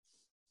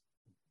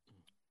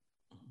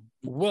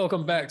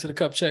Welcome back to the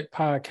Cup Check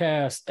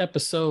Podcast,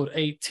 episode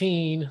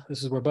 18.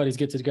 This is where buddies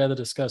get together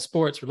to discuss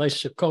sports,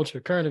 relationship, culture,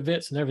 current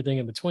events, and everything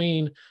in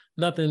between.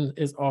 Nothing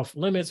is off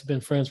limits. We've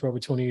been friends for over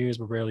 20 years,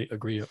 but rarely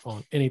agree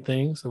on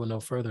anything. So with no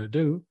further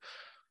ado,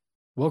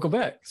 welcome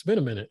back. It's been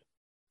a minute.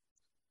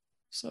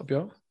 What's up,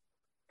 y'all?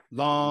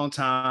 Long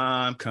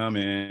time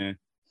coming.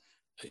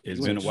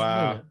 It's been a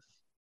while. A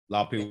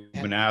lot of people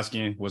have been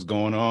asking what's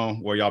going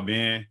on, where y'all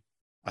been.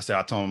 I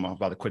told them I'm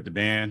about to quit the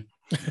band.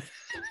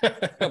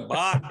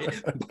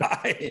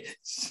 Bye.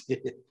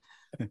 Shit.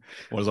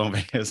 Was on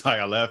Vegas, like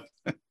I left.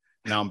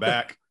 Now I'm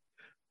back.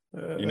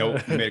 We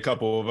made a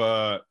couple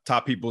of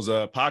top people's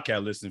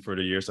podcast listening for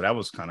the year, so that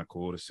was kind of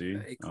cool to see.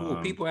 Hey, cool.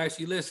 People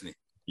actually listening.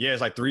 Yeah,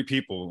 it's like 3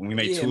 people, and we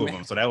made 2 of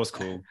them, so that was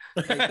cool.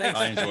 Hey,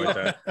 I enjoyed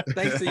that.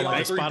 Thanks to y'all.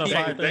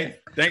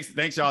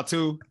 Thanks y'all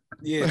too.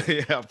 Yeah,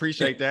 yeah,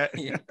 appreciate that.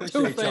 Yeah,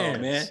 appreciate y'all,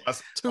 man.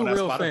 Two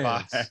real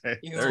fans.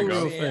 You know what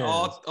I'm saying?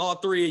 All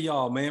 3 of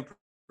y'all, man.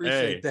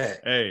 Appreciate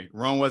that. Hey,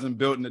 Rome wasn't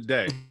built in a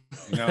day.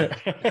 You know,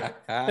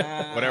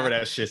 whatever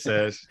that shit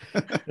says.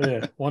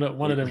 Yeah, one of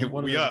them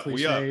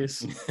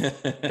cliches.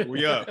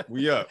 We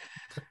up.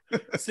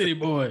 City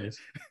boys.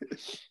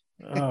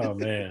 Oh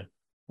man.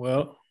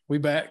 Well, we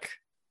back.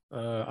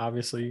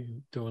 Obviously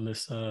doing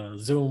this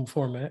Zoom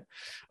format.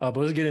 But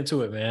let's get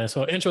into it, man.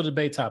 So intro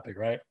debate topic,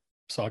 right?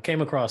 So I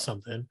came across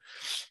something.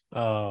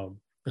 And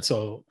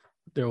so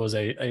there was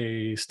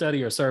a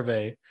study or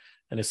survey,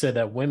 and it said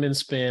that women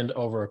spend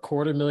over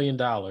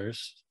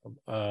 $250,000,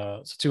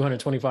 so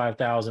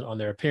 $225,000 on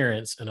their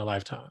appearance in a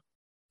lifetime,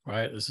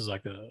 right? This is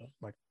like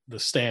the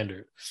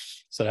standard.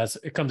 So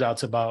it comes out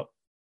to about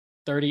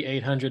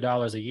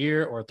 $3,800 a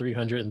year or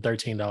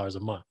 $313 a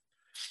month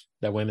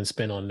that women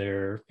spend on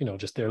their,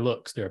 just their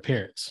looks, their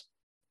appearance.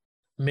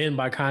 Men,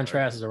 by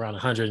contrast, is around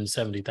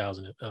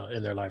 $170,000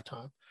 in their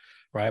lifetime,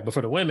 right? But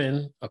for the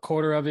women, a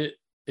quarter of it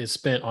is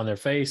spent on their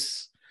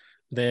face.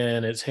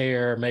 Then it's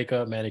hair,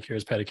 makeup,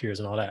 manicures, pedicures,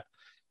 and all that.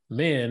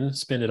 Men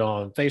spend it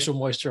on facial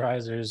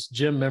moisturizers,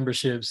 gym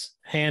memberships,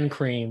 hand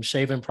cream,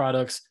 shaving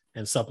products,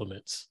 and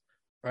supplements,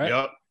 right?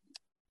 Yep.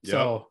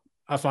 So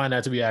I find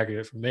that to be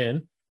accurate for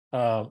men.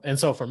 And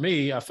so for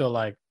me, I feel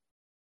like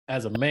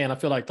as a man, I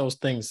feel like those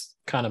things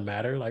kind of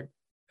matter, like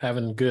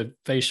having good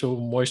facial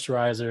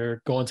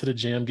moisturizer, going to the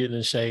gym, getting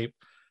in shape,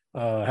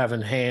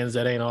 having hands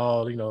that ain't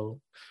all,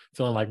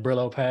 feeling like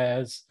Brillo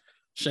pads,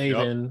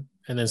 shaving,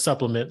 and then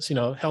supplements,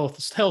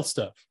 health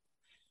stuff.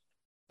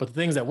 But the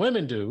things that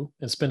women do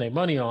and spend their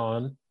money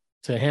on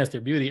to enhance their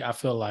beauty, I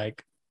feel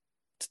like,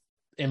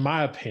 in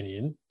my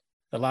opinion,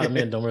 a lot of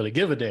men don't really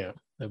give a damn.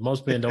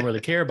 Most men don't really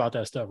care about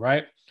that stuff,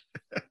 right?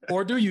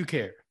 Or do you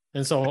care?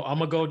 And so I'm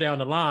gonna go down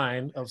the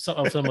line of some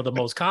of the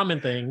most common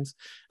things,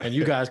 and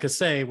you guys could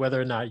say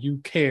whether or not you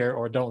care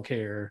or don't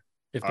care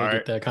if they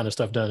get that kind of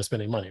stuff done and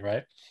spending money,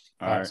 right?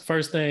 All right. So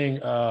first thing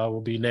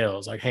will be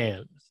nails, like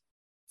hands,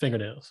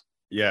 fingernails.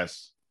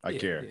 Yes, I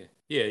care.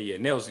 Yeah.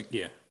 Nails,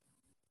 yeah.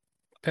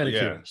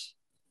 Pedicures.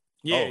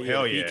 Yeah,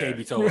 hell yeah. Feet can't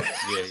be told.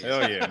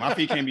 Hell yeah. My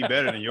feet can't be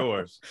better than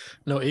yours.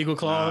 No eagle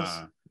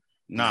claws?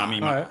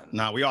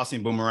 We all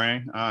seen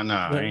Boomerang. I ain't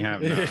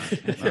having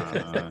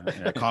that.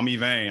 Yeah, call me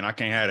vain. I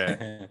can't have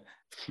that.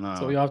 No.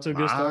 So we off to a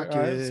good start. All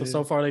right.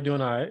 So far they're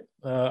doing all right.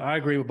 I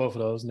agree with both of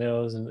those,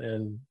 nails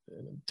and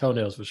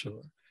toenails for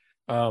sure.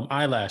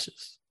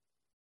 Eyelashes.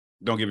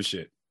 Don't give a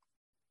shit.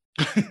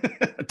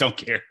 Don't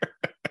care.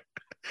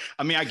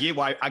 I mean, I get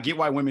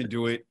why women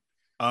do it.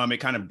 It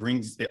kind of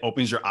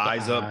opens your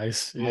eyes up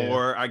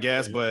more, I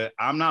guess. Yeah. But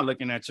I'm not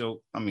looking at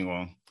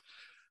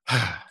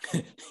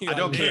I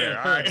don't care.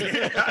 All right.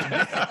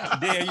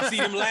 Damn, you see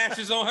them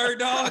lashes on her,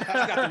 dog?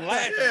 Got them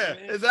lashes, yeah,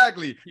 man.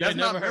 Exactly. That's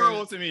not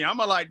normal to me. I'm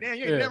like, damn,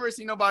 you ain't never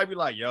seen nobody be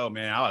like, yo,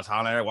 man, I was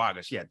hollering at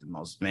Waka. She had the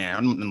most, man,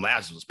 them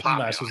lashes was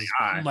popping.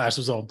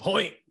 Lashes on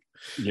point.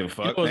 Give a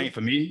fuck. That ain't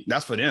for me.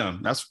 That's for them.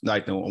 That's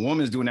like a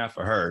woman's doing that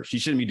for her. She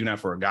shouldn't be doing that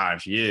for a guy.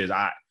 If she is,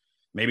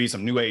 maybe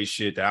some new age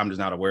shit that I'm just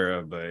not aware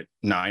of, but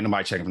ain't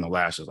nobody checking for no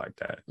lashes like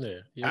that. Yeah.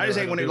 I just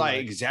hate when they like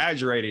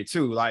exaggerated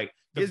too. Like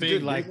the it's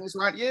big good business,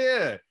 right?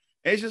 Yeah.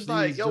 It's just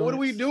like, yo, what are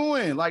we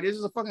doing? Like, this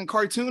is a fucking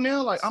cartoon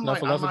now? Like, I'm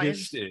not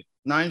interested.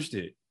 Not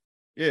interested.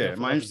 Yeah, I'm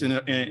not interested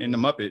in the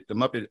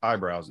Muppet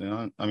eyebrows.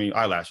 I mean,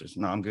 eyelashes.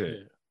 No, I'm good.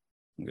 Yeah.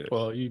 I'm good.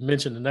 Well, you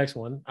mentioned the next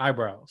one,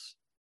 eyebrows.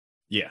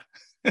 Yeah.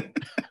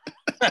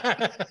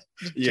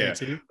 Yeah.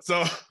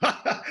 So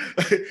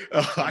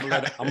I'm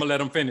gonna let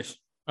them finish.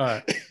 All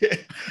right.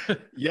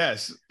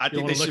 Yes, I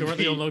think they should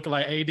be. They look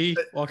like AD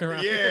walking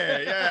around.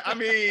 Yeah. I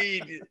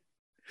mean,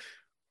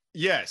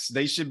 yes,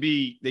 they should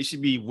be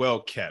well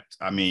kept.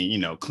 I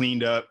mean,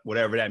 cleaned up,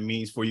 whatever that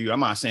means for you.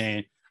 I'm not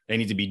saying they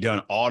need to be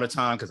done all the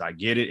time because I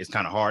get it. It's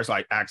kind of hard. It's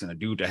like asking a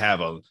dude to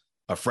have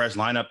a fresh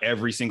lineup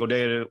every single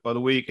day of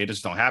the week. It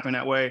just don't happen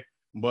that way.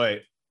 But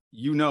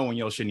when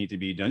your shit need to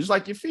be done, just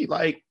like your feet.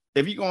 Like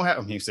if you're gonna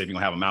have, say if you're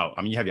gonna have them out.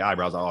 I mean, you have your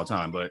eyebrows out all the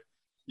time, but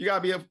you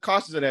gotta be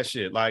cautious of that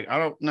shit. Like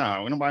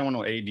nobody want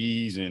no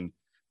ADs and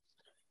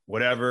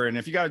whatever. And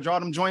if you got to draw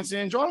them joints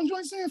in,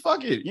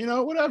 fuck it,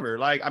 whatever.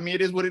 Like, I mean,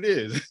 it is what it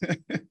is.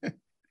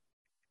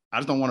 I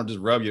just don't want to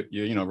just rub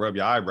rub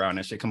your eyebrow and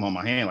that shit come on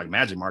my hand like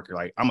magic marker.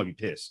 Like I'm gonna be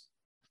pissed.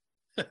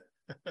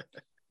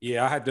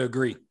 Yeah, I have to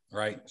agree.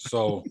 Right.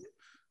 So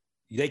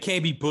they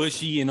can't be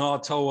bushy and all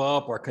toe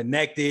up or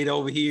connected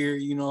over here.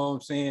 You know what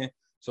I'm saying?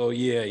 So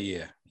yeah.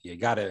 You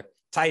gotta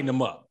tighten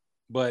them up,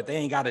 but they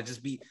ain't gotta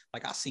just be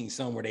like I seen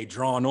some where they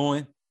drawn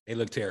on. They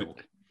look terrible.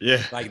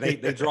 Yeah, like they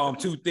draw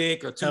them too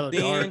thick or too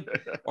thin,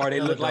 or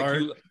they look like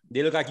you.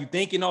 They look like you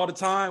thinking all the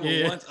time.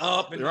 When one's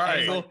up and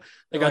right. Angle.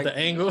 They got the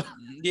angle.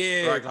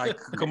 Yeah, right. Like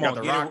come on,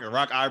 the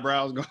rock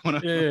eyebrows going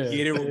on. Yeah,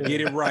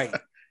 get it right.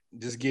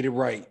 Just get it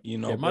right. You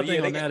know. Yeah, my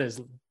thing on that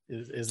is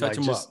like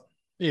just up.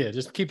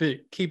 Just keep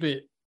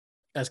it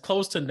as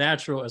close to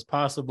natural as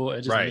possible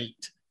and just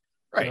neat.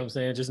 Right. You know what I'm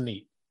saying? Just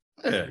neat.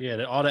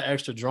 Yeah. All the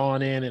extra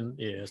drawing in and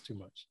it's too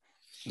much.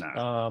 Nah.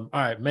 All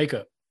right,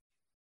 makeup.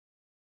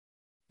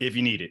 If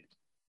you need it.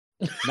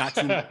 Not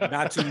too much.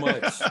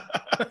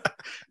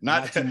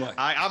 Not too much.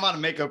 I'm not a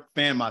makeup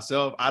fan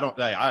myself. I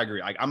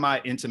agree. I'm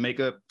not into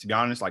makeup, to be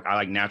honest. Like I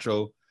like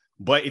natural.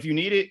 But if you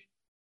need it,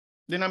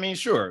 then I mean,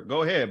 sure,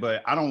 go ahead.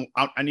 But I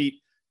need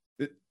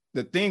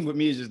the thing with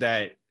me is just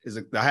that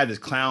I had this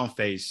clown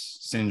face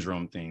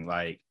syndrome thing.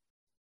 Like,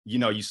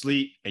 you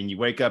sleep and you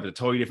wake up as a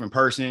totally different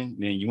person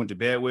than you went to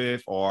bed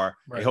with, or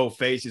your whole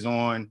face is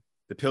on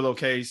the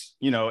pillowcase,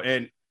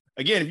 and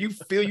again, if you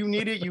feel you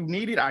need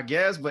it, I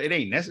guess, but it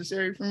ain't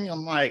necessary for me.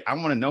 I'm like, I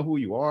want to know who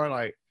you are.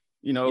 Like,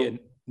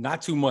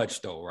 not too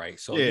much though. Right.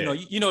 So,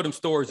 you know, them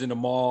stores in the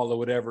mall or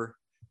whatever,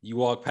 you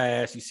walk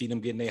past, you see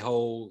them getting their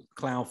whole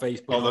clown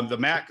face. Oh, the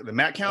Mac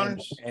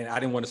counters. And I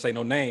didn't want to say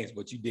no names,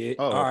 but you did.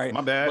 Oh, all right.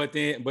 My bad. But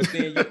then, right.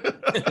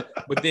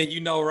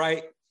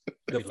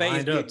 The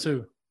face up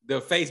too. The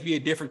face be a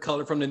different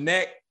color from the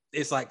neck.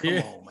 It's like, come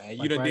on, man.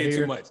 You done did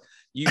too much.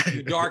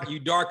 You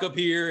dark up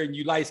here and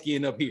you light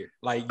skin up here.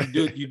 Like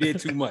you did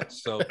too much.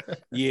 So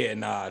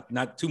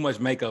not too much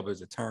makeup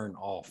is a turn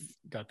off.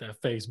 Got that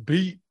face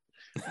beat.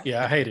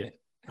 Yeah, I hate it.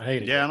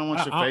 Yeah, I don't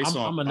want your face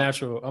on. I'm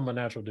a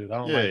natural dude. I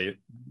don't like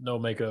no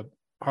makeup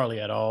hardly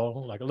at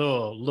all. Like a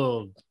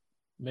little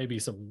maybe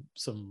some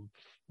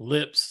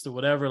lips or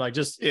whatever. Like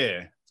just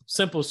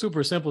simple,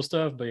 super simple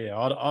stuff. But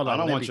all I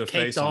don't want your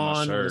face on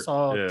my shirt. It's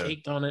all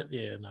caked on it.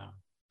 Yeah, no.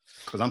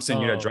 Because I'm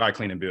sending you that dry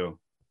cleaning bill.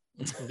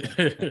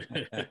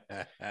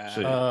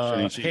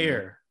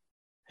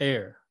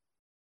 Hair.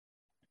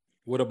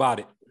 What about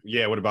it?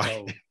 Yeah, what about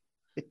it?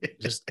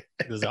 Just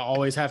does it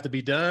always have to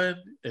be done?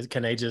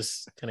 Can they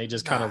just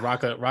kind of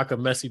rock a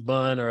messy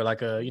bun or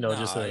like a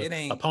just a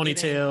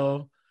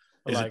ponytail?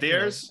 Is it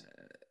theirs?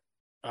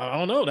 I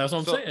don't know. That's what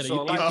I'm saying.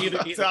 So Because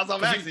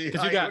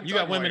you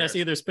got women that's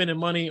either spending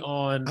money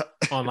on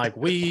like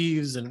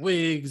weaves and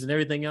wigs and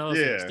everything else,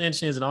 and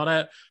extensions and all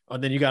that, or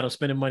then you got them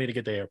spending money to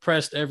get their hair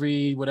pressed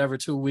every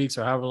 2 weeks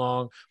or however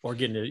long, or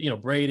getting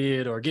it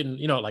braided, or getting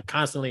like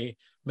constantly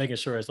making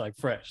sure it's like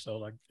fresh. So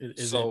like, they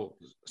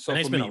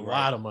spend a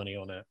lot of money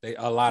on that.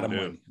 A lot of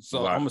money.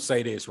 So I'm gonna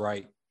say this,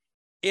 right?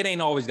 It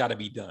ain't always got to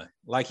be done.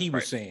 Like he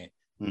was saying.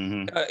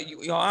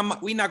 Mm-hmm.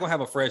 We're not gonna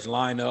have a fresh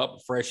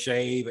lineup, fresh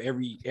shave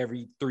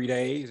every 3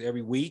 days,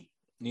 every week.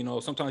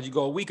 Sometimes you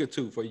go a week or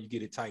two before you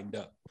get it tightened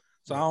up.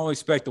 So I don't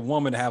expect a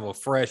woman to have a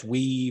fresh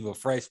weave, a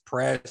fresh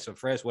press, a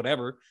fresh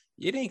whatever.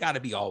 It ain't got to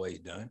be always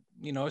done.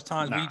 It's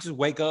times where you just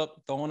wake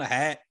up, throw on a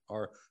hat,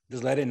 or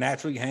just let it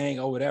naturally hang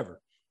or whatever.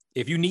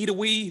 If you need a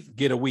weave,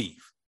 get a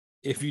weave.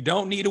 If you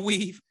don't need a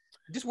weave,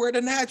 just wear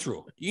the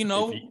natural.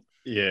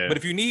 But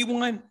if you need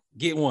one,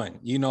 get one.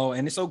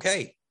 And it's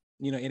okay.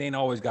 It ain't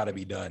always got to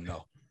be done,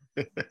 though.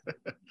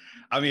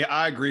 I mean,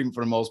 I agree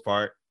for the most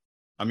part.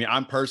 I mean,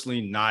 I'm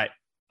personally not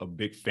a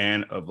big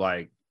fan of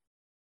like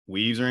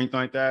weaves or anything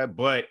like that.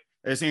 But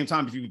at the same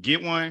time, if you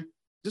get one,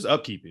 just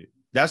upkeep it.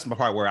 That's the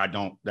part where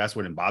that's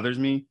what it bothers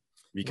me,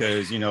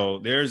 because,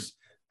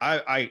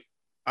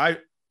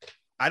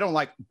 I don't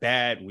like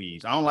bad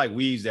weaves. I don't like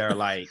weaves that are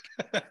like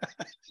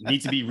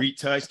need to be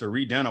retouched or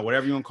redone or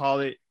whatever you want to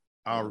call it,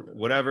 or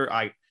whatever.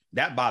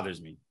 That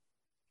bothers me.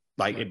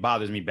 Like it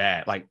bothers me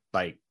bad. Like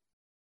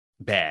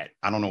bad.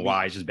 I don't know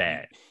why. It's just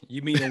bad.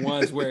 You mean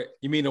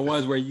the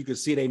ones where you can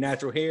see their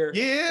natural hair?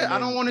 Yeah, I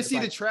don't want to see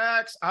the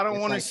tracks. I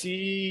don't want to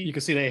see. You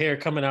can see their hair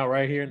coming out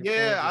right here.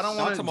 I don't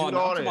want to do all that.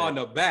 I'm talking on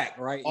the back,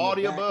 right? All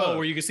the above. Oh,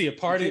 where you can see it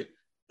parted.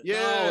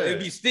 Yeah, it'd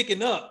be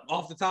sticking up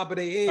off the top of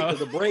their head because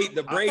the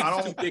braid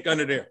is too thick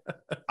under there.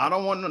 I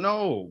don't want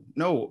to.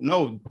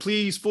 No.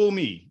 Please fool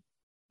me.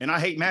 And I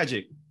hate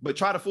magic, but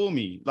try to fool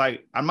me.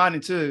 Like I'm not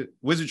into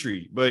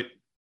wizardry, but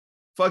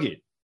fuck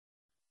it.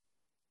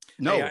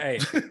 No. Hey,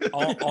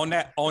 on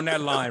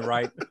that line,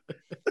 right?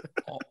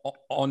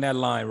 On that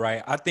line,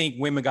 right? I think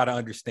women got to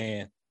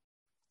understand.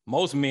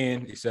 Most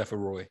men, except for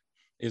Roy,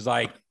 is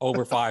like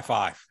over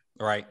 5'5",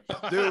 right?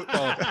 Dude.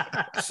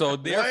 So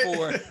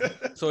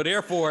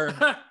therefore,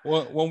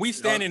 when we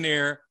standing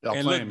there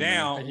and look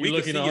down,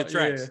 we can see your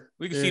tracks.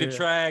 We can see the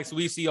tracks.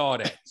 We see all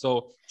that.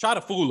 So try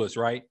to fool us,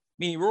 right?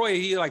 I mean, Roy,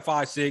 he's like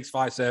 5'6",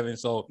 5'7",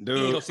 so dude,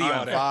 he ain't gonna see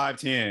all that.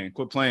 5'10".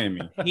 Quit playing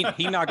me.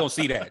 He not gonna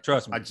see that.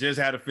 Trust me. I just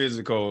had a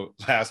physical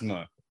last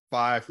month.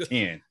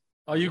 5'10".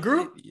 Oh, you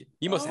grew?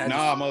 You must have.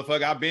 Nah,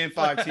 motherfucker, I've been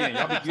 5'10".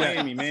 Y'all be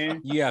playing me,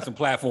 man. You got some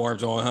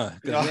platforms on, huh?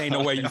 Because there ain't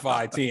no way you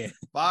 5'10".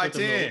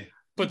 5'10".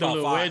 Put the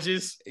little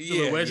wedges,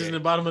 little wedges in the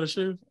bottom of the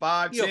shoe.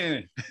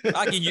 5'10".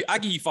 I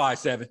give you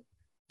 5'7".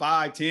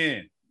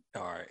 5'10".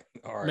 All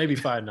right. Maybe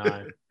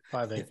 5'9".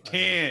 5'8".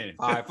 10.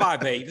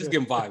 5'8". Just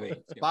give him 5'8".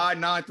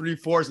 5'9",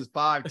 3/4 is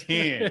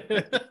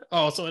 5'10".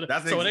 Oh, so it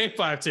ain't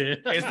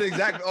 5'10". It's the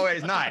exact. Oh,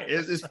 it's not.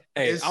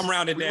 It's I'm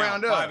rounded down.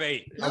 Round up.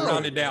 5'8". I'm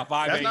rounded down.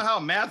 5'8". That's not how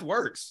math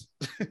works.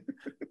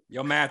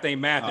 Your math ain't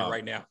mathing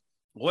right now.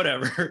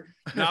 Whatever.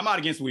 No, I'm not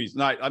against weeds.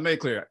 No, I made it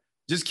clear.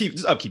 Just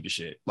upkeep your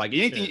shit. Like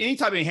any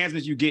type of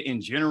enhancements you get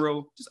in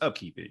general, just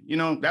upkeep it. You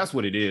know, that's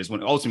what it is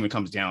when ultimately it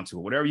comes down to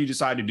it. Whatever you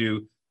decide to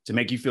do to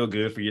make you feel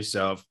good for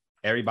yourself,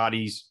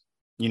 everybody's,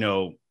 you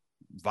know,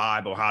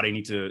 vibe or how they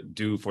need to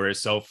do for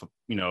themselves,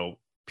 you know,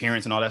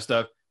 appearance and all that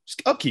stuff,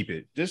 just upkeep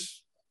it.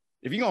 Just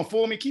if you're gonna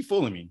fool me, keep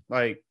fooling me.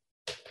 Like,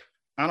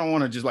 I don't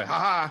want to just like,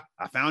 haha,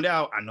 I found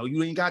out. I know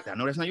you ain't got that. I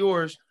know that's not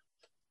yours.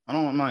 I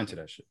don't want mine to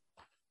that shit.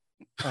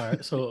 All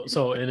right.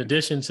 So in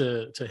addition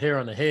to hair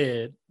on the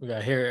head, we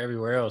got hair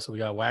everywhere else. So we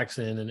got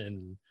waxing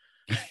and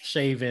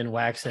shaving,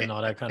 waxing,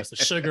 all that kind of stuff,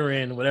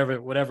 sugaring,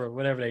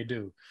 whatever they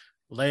do.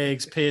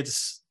 Legs,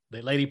 pits,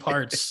 the lady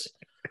parts,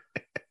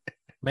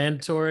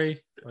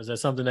 mandatory. Or is that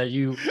something that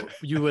you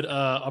would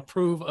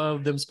approve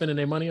of them spending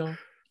their money on?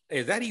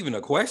 Is that even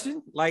a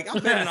question? Like, I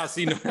better not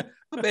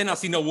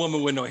see no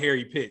woman with no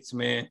hairy pits,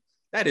 man.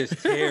 That is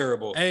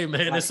terrible. Hey,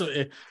 man,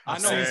 like,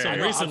 I've seen some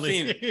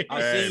recently.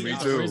 I've seen me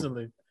too.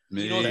 Recently.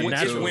 Me You know,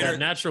 That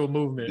natural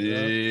movement.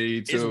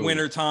 Me too. It's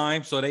winter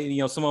time, so they,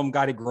 some of them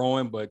got it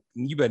growing, but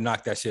you better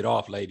knock that shit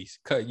off, ladies.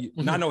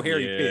 Not no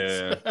hairy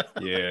pits.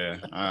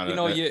 Yeah. You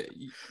know,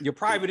 your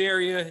private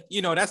area,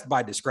 that's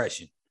by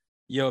discretion.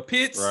 Your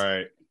pits,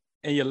 right,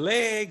 and your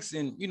legs,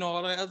 and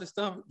all that other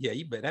stuff. Yeah,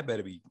 that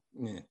better be.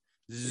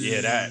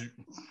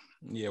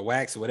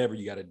 Wax, whatever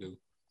you got to do.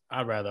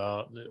 I'd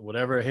rather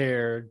whatever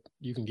hair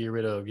you can get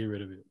rid of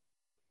it.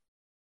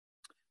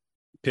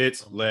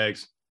 Pits,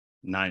 legs,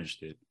 not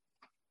interested.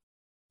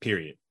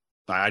 Period.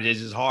 Like, it's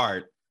just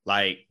hard.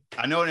 Like,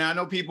 I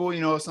know people, you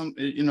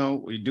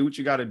do what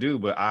you got to do,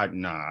 but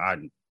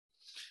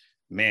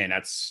man,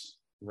 that's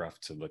rough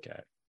to look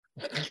at.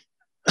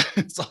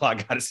 That's all I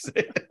gotta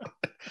say.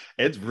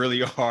 It's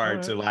really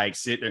hard to like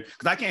sit there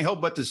because I can't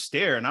help but to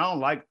stare, and I don't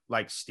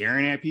like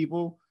staring at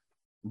people,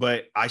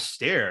 but I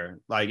stare.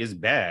 Like, it's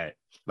bad.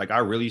 Like, I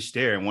really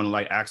stare and want to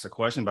like ask a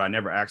question, but I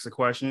never ask a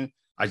question.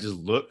 I just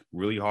look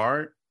really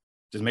hard,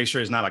 just make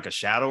sure it's not like a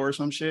shadow or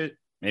some shit.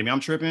 Maybe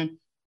I'm tripping,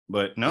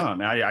 but no,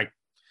 man, I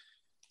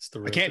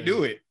can't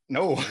do it.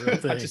 No,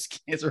 I just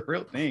can't. It's a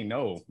real thing.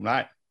 No, I'm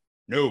not.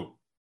 No.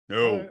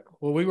 Right.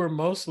 Well, we were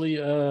mostly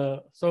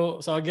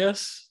so I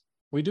guess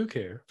we do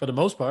care for the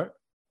most part.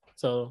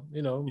 So,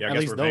 at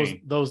least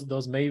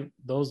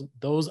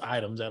those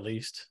items, at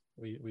least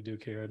we do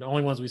care. The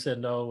only ones we said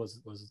no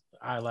was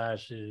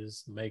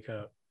eyelashes,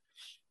 makeup.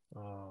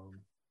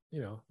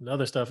 The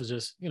other stuff is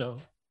just,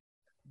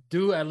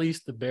 do at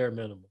least the bare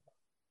minimum.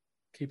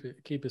 Keep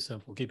it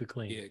simple, keep it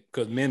clean. Yeah,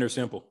 because men are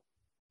simple.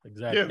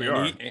 Exactly. Yeah, we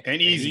are.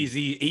 And easy.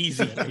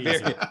 Easy.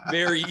 Very,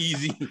 very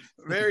easy.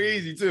 Very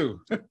easy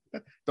too.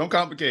 Don't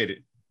complicate it.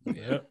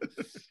 Yep.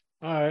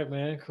 All right,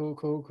 man.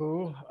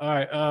 Cool. All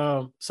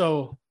right.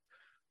 So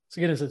let's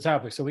get into the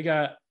topic. So we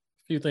got a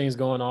few things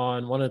going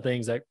on. One of the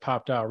things that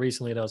popped out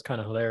recently that was kind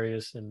of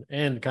hilarious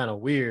and kind of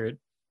weird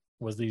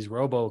was these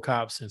robo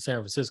cops in San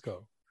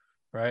Francisco,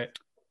 right?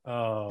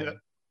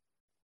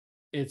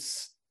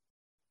 It's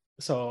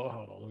so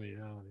hold on, I don't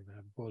even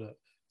have it pulled up.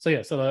 So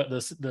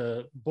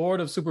the board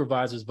of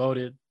supervisors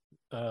voted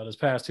this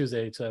past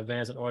Tuesday to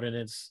advance an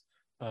ordinance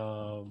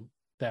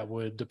that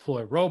would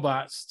deploy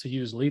robots to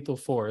use lethal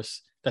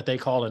force that they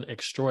call in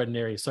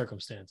extraordinary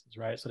circumstances,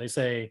 right? So they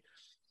say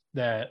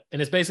that,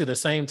 and it's basically the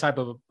same type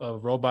of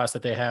robots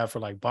that they have for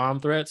like bomb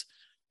threats,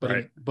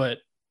 but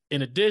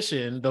in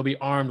addition, they'll be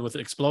armed with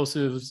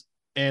explosives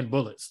and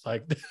bullets,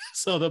 like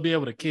so they'll be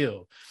able to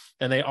kill.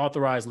 And they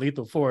authorize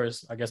lethal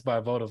force, I guess, by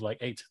a vote of like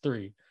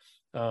 8-3.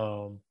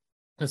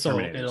 And so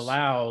it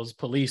allows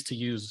police to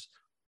use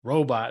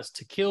robots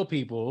to kill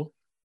people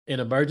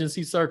in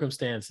emergency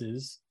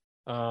circumstances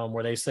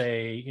where they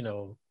say,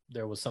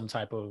 there was some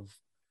type of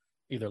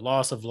either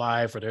loss of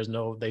life or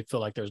they feel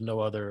like there's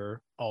no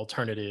other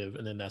alternative.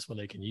 And then that's when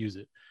they can use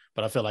it.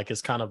 But I feel like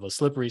it's kind of a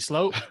slippery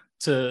slope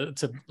to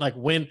like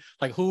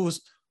who's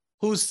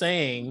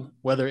saying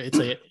whether it's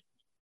a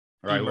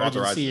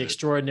emergency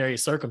extraordinary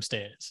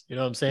circumstance. You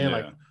know what I'm saying? Yeah.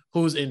 Like,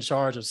 who's in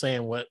charge of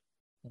saying what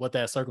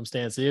that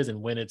circumstance is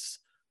and when it's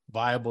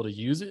viable to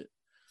use it.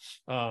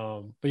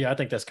 But yeah, I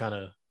think that's kind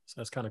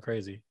of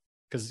crazy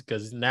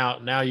because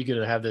now you're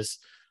gonna have this,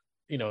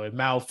 it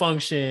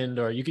malfunctioned,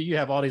 or you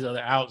have all these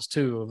other outs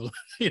too of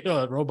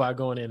a robot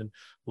going in and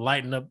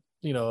lighting up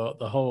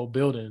the whole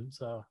building.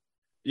 So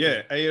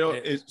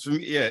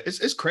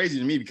it's crazy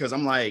to me because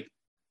I'm like,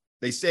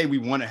 they say we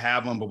want to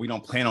have them, but we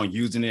don't plan on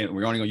using it.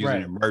 We're only going to use it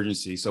in an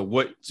emergency. So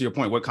to your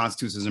point, what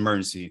constitutes as an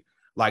emergency?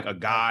 like a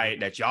guy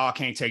that y'all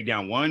can't take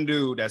down. One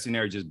dude that's in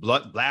there just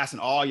blasting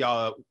all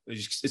y'all up.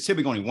 It's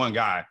typically only one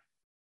guy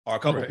or a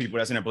couple people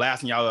that's in there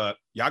blasting y'all up.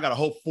 Y'all got a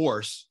whole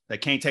force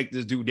that can't take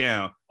this dude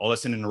down. Oh,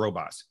 let's send in the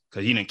robots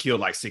because he done killed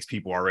like 6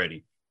 people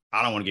already.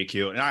 I don't want to get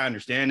killed. And I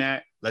understand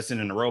that. Let's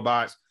send in the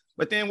robots.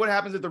 But then what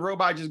happens if the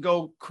robot just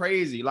go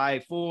crazy,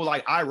 like full,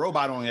 like I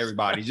robot on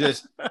everybody?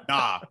 Just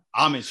nah,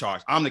 I'm in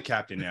charge. I'm the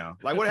captain now.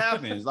 Like what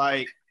happens?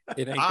 Like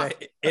it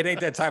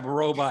ain't that type of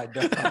robot.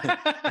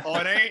 Oh,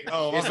 it ain't.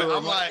 Oh,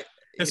 I'm like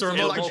it's a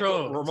remote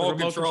control. Remote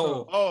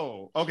control.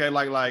 Oh, okay.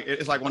 Like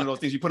it's like one of those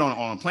things you put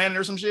on a planet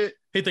or some shit.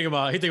 He think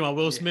about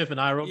Will Smith and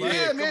iRobot.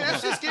 Yeah, man,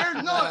 that shit's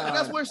scary. No,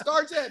 that's where it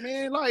starts at,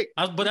 man. Like,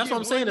 but that's what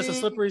I'm saying. It's a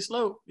slippery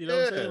slope. You know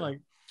what I'm saying? Like,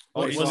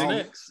 what's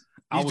next?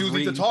 These dudes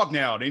need to talk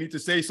now. They need to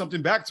say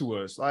something back to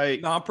us. Like,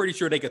 no, I'm pretty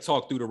sure they could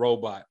talk through the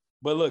robot.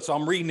 But look, so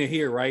I'm reading it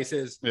here, right? It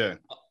says,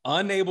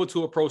 unable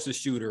to approach the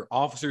shooter,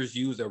 officers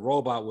use a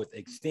robot with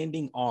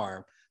extending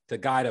arm to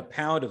guide a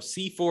pound of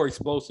C4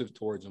 explosive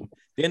towards them.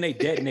 Then they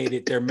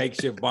detonated their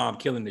makeshift bomb,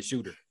 killing the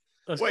shooter.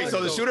 Wait,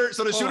 so the shooter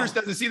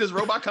doesn't see this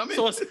robot coming?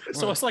 So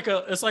it's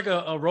like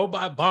a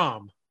robot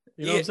bomb.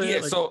 You know what I'm saying?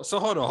 Yeah. Like, so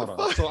hold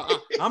on. So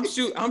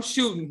I'm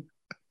shooting.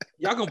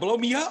 Y'all gonna blow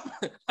me up?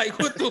 Like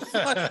what the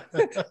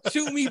fuck?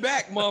 Shoot me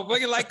back,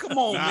 motherfucker! Like come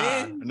on,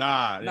 man.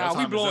 Nah.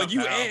 We blowing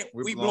you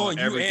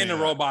and the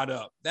robot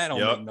up. That don't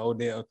make no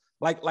deal.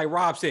 Like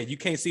Rob said, you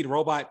can't see the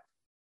robot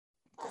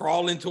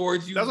crawling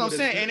towards you. That's what I'm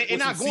saying. And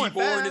it's not going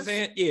fast. In his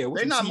hand. Yeah,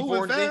 they're not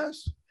moving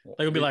fast.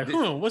 They're gonna be like,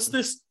 what's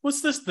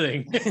this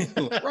thing?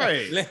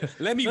 Right.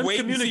 Let me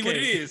wait and see what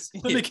it is.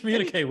 Let me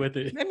communicate with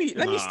it. Let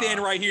me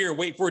stand right here and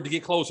wait for it to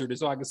get closer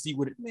so I can see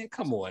what it. Man,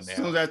 come on now. As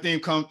soon as that thing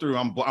come through,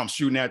 I'm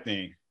shooting that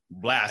thing,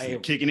 blasting,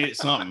 kicking it,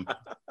 something.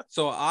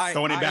 So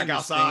throwing it back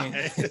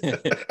outside.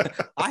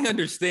 I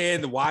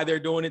understand why they're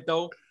doing it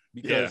though,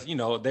 because you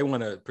know they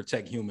want to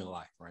protect human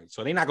life, right?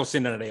 So they're not gonna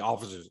send none of their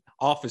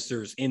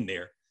officers in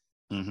there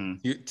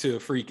to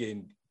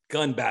freaking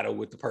gun battle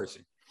with the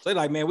person. So they're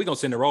like, man, we're gonna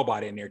send a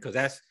robot in there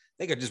because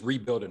they could just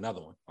rebuild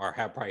another one or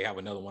probably have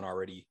another one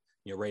already,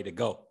 ready to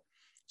go.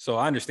 So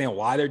I understand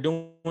why they're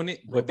doing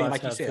it, but then,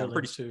 like you said,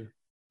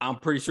 I'm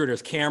pretty sure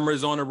there's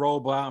cameras on the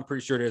robot. I'm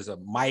pretty sure there's a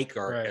mic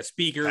or a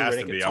speaker where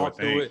they can talk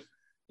through it.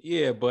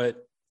 Yeah,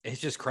 but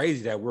it's just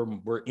crazy that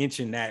we're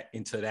inching that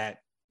into that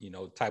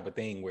type of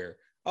thing where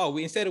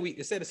instead of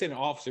sending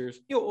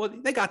officers,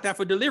 they got that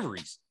for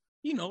deliveries.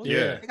 They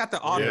got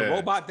the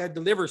robot that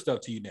delivers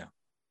stuff to you now.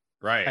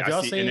 Right.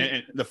 I see.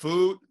 And the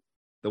food,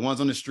 the ones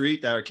on the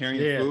street that are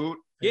carrying food.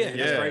 Yeah,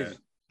 that's crazy.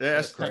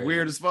 That's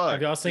weird as fuck.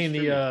 Have y'all seen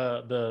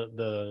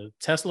the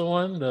Tesla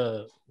one?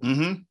 The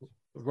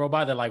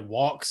robot that like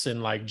walks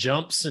and like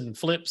jumps and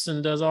flips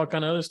and does all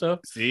kind of other stuff.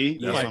 See,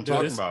 that's what I'm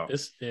talking about.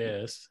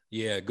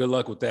 Yeah, good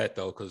luck with that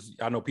though, because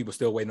I know people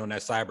still waiting on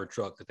that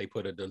Cybertruck that they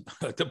put a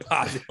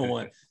deposit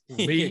on.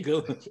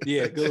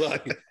 Good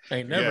luck.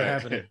 Ain't never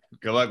happening.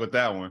 Good luck with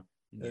that one.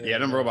 Yeah,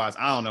 them robots.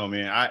 I don't know,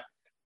 man.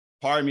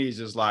 Part of me is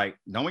just like,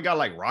 don't we got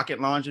like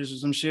rocket launchers or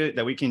some shit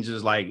that we can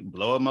just like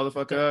blow a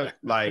motherfucker up?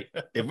 Like,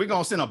 if we're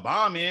gonna send a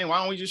bomb in,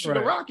 why don't we just shoot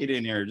a rocket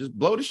in there? Just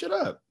blow the shit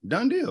up.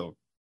 Done deal.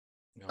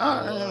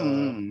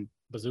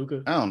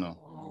 Bazooka. I don't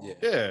know.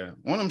 Yeah,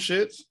 one of them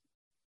shits.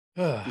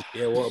 But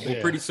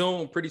pretty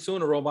soon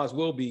the robots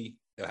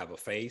they'll have a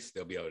face,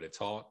 they'll be able to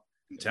talk.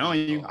 I'm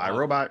telling you,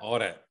 iRobot. All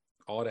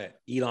that.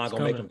 Elon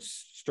gonna make them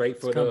straight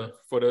for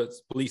the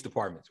police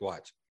departments.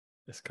 Watch.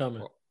 It's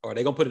coming. Or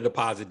they gonna put a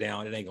deposit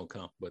down. It ain't gonna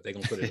come, but they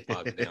gonna put a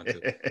deposit down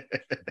too.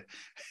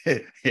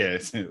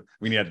 Yes,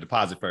 we need a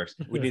deposit first.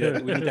 We need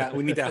that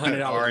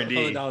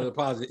 $100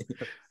 deposit.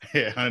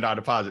 Yeah, $100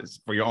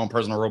 deposits for your own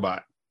personal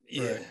robot.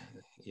 Yeah,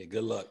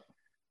 good luck.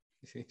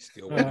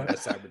 Still waiting on that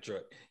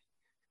Cybertruck.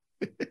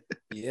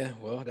 Yeah,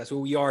 well, that's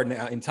where we are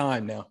now in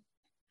time now.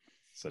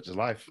 Such is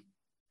life.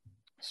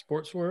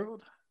 Sports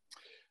world.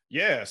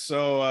 Yeah,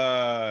 so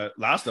a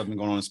lot of stuff been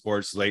going on in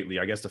sports lately.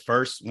 I guess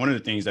one of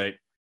the things that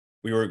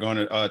we were going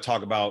to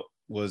talk about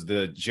was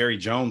the Jerry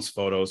Jones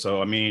photo.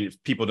 So, I mean,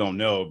 if people don't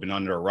know, been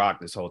under a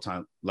rock this whole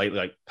time lately,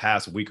 like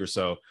past week or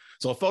so.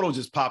 So a photo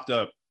just popped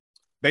up.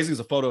 Basically,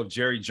 it's a photo of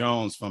Jerry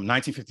Jones from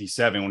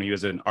 1957 when he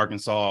was in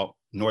Arkansas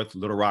North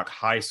Little Rock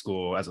High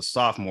School as a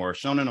sophomore,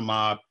 shown in a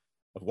mob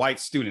of white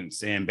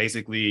students. And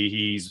basically,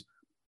 he's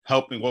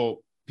part of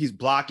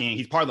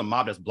the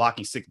mob that's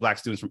blocking 6 black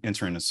students from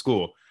entering the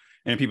school.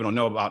 And people don't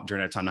know about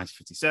during that time,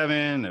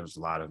 1957, there was a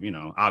lot of,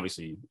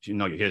 obviously, if you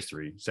know your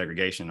history,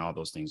 segregation, all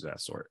those things of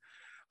that sort.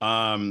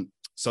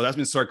 So that's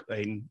been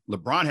circulating.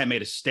 LeBron had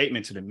made a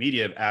statement to the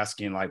media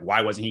asking, like,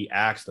 why wasn't he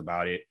asked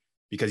about it?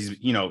 Because he's,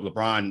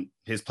 LeBron,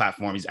 his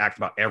platform, he's asked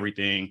about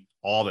everything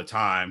all the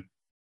time.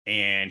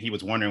 And he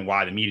was wondering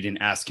why the media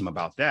didn't ask him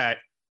about that.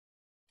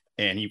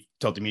 And he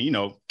told me,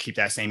 keep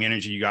that same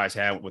energy you guys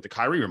had with the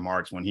Kyrie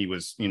remarks when he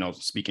was,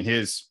 speaking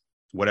his,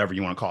 whatever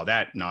you want to call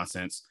that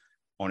nonsense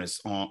on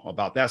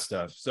about that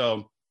stuff.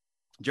 So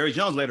Jerry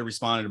Jones later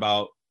responded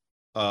about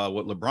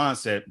what LeBron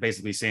said,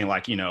 basically saying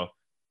like,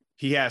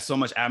 he has so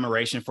much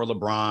admiration for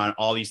LeBron,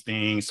 all these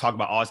things, talk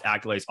about all his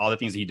accolades, all the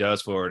things he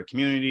does for the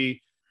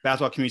community.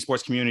 basketball community,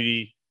 sports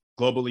community,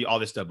 globally, all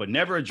this stuff, but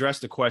never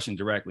addressed the question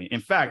directly.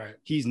 In fact,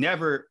 he's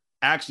never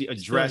actually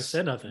addressed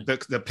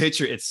the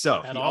picture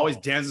itself. He always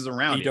dances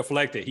around He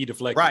deflected.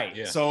 Right.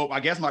 Yeah. So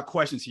I guess my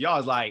question to y'all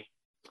is like,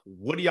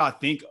 what do y'all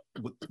think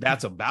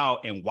that's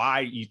about, and why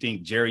you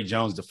think Jerry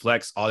Jones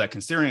deflects all that,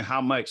 considering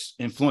how much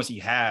influence he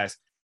has?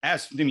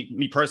 As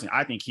me personally,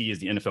 I think he is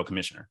the NFL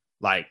commissioner.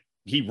 Like,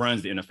 he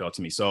runs the NFL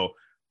to me. So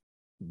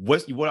why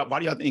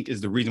do y'all think is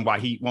the reason why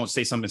he won't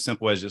say something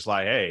simple as just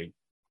like, hey,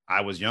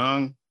 I was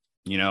young,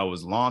 it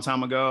was a long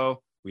time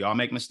ago. We all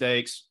make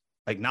mistakes.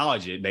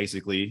 Acknowledge it,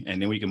 basically,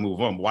 and then we can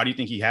move on. But why do you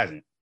think he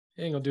hasn't?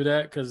 He ain't gonna do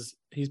that because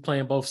he's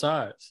playing both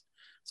sides.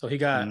 So he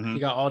got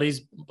all these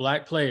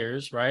black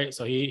players, right?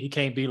 So he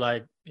can't be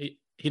like,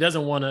 he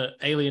doesn't want to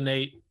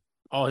alienate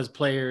all his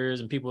players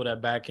and people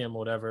that back him or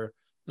whatever.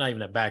 Not even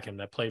that back him,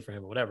 that play for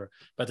him or whatever.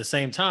 But at the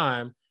same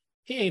time,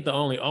 he ain't the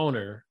only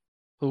owner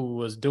who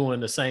was doing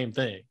the same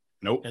thing.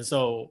 Nope. And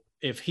so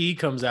if he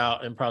comes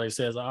out and probably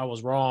says, I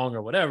was wrong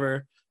or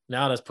whatever,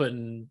 now that's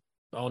putting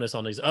the onus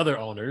on these other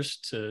owners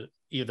to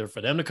either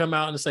for them to come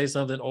out and say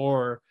something,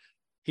 or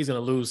he's going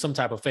to lose some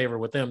type of favor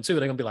with them too.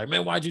 They're going to be like,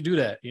 man, why'd you do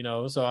that?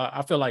 So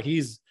I feel like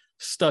he's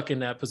stuck in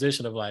that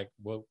position of like,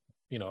 well,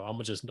 I'm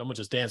gonna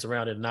just dance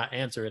around it and not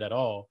answer it at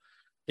all.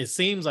 It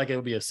seems like it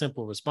would be a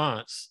simple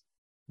response,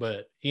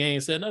 but he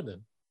ain't said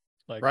nothing.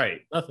 Like,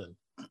 nothing.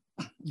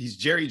 He's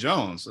Jerry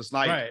Jones. It's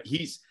like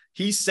he's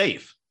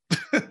safe.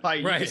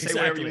 Like, you can say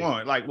whatever you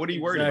want. Like, what are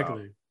you worried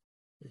about?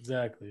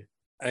 Exactly.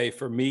 Hey,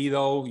 for me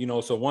though,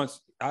 so once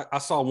I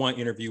saw one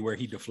interview where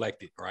he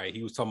deflected, right?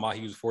 He was talking about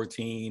he was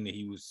 14 and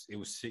it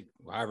was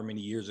however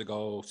many years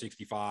ago,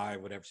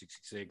 65, whatever,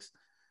 66.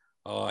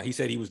 He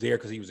said he was there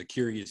because he was a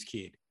curious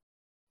kid.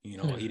 He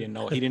didn't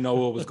know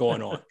what was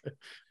going on.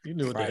 You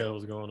knew what the hell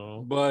was going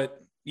on. But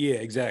yeah,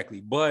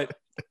 exactly. But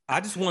I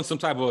just want some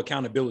type of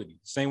accountability.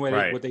 Same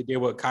way what they did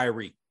with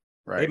Kyrie.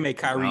 Right. They made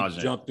Kyrie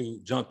jump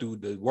through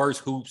the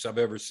worst hoops I've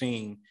ever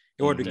seen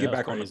in order to get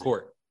back on the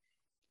court.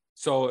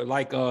 So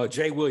like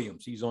Jay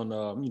Williams, he's on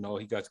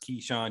he got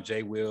Keyshawn,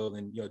 Jay Will,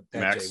 and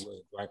Max. Jay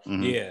Williams, right?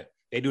 Mm-hmm. Yeah,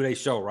 they do their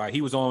show, right?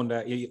 He was on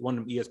one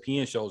of them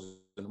ESPN shows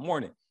in the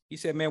morning. He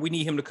said, man, we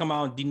need him to come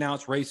out and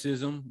denounce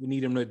racism. We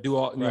need him to do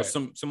all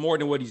some more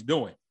than what he's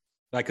doing.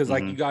 Like, because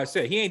like you guys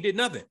said, he ain't did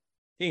nothing.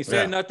 He ain't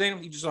said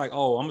nothing. He just like,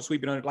 oh, I'm gonna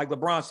sweep it under. Like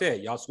LeBron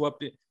said, y'all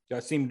swept it.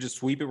 Y'all seem to just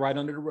sweep it right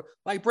under the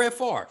like Brett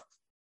Favre.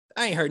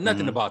 I ain't heard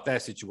nothing about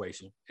that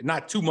situation.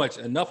 Not too much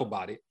enough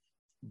about it.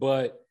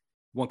 But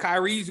when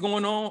Kyrie's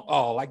going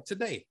on, like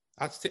today,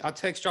 I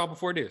text y'all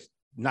before this.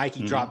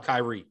 Nike dropped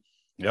Kyrie.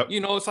 Yep.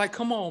 It's like,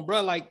 come on,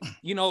 bro. Like,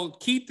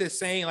 keep the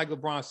same, like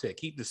LeBron said,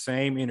 keep the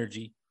same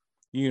energy,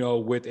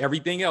 with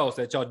everything else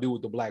that y'all do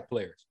with the black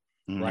players.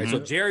 Right. So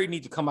Jerry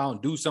needs to come out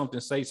and do something,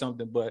 say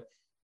something, but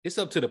it's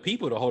up to the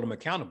people to hold him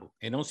accountable.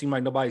 And it don't seem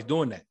like nobody's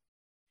doing that.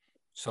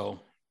 So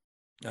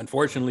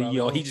unfortunately,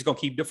 he's just gonna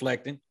keep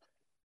deflecting.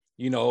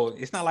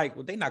 It's not like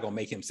they're not gonna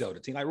make him sell the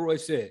team. Like Roy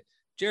said,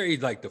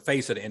 Jerry's like the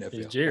face of the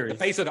NFL, Jerry. The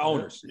face of the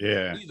owners.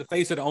 Yeah, he's the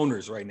face of the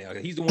owners right now.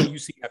 He's the one you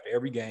see after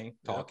every game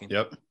talking.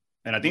 Yep.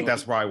 And I think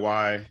that's probably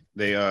why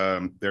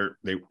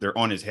they're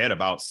on his head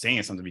about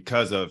saying something,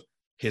 because of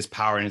his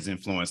power and his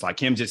influence. Like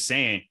him just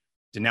saying,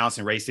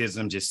 denouncing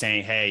racism, just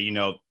saying, hey,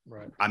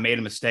 I made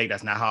a mistake.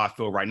 That's not how I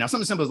feel right now.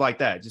 Something simple like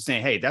that. Just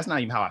saying, hey, that's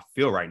not even how I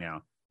feel right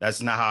now. That's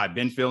not how I've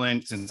been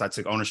feeling since I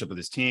took ownership of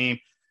this team.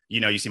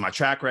 You see my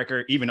track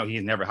record, even though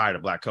he's never hired a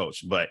black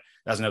coach, but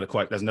that's another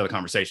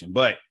conversation.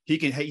 But he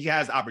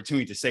has the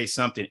opportunity to say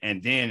something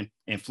and then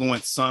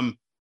influence some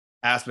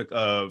aspect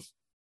of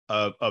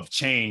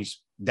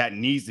change that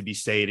needs to be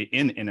stated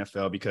in the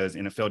NFL, because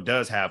NFL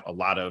does have a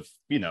lot of,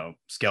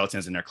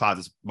 skeletons in their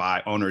closets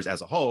by owners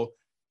as a whole.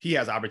 He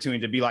has the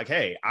opportunity to be like,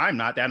 hey, I'm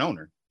not that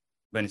owner.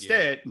 But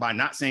instead, by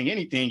not saying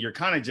anything, you're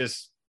kind of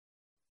just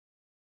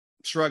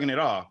shrugging it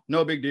off.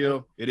 No big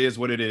deal. It is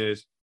what it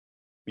is.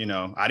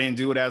 I didn't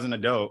do it as an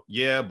adult.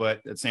 Yeah, but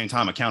at the same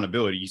time,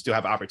 accountability. You still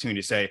have an opportunity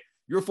to say,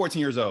 you were 14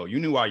 years old. You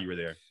knew why you were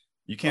there.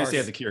 You can't say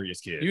as a curious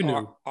kid. You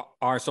knew. All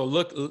right.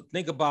 So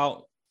think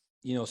about,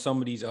 some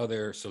of these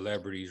other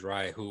celebrities,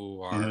 right,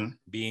 who are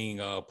being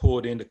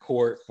pulled into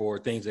court for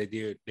things they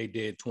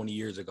did 20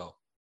 years ago.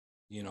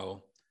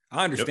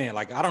 I understand.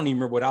 Like, I don't even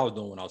remember what I was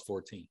doing when I was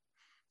 14.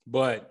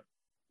 But,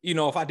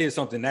 if I did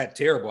something that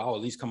terrible, I would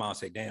at least come out and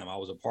say, damn, I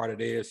was a part of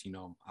this.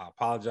 I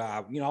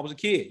apologize. I was a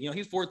kid.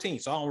 He's 14,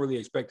 so I don't really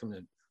expect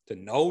him to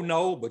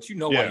know, but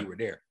why you were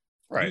there.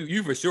 Right.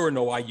 You for sure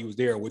know why you was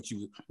there, what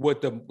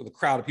the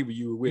crowd of people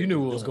you were with. You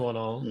knew what was going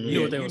on. You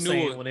knew what they were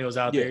saying when they was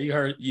out there. You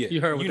heard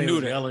what they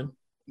were yelling.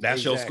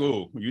 That's your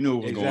school. You knew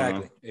what was going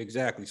on.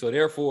 Exactly. So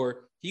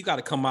therefore, he got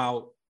to come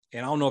out,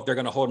 and I don't know if they're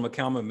going to hold him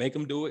accountable and make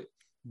him do it,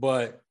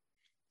 but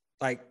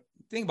like,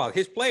 think about it.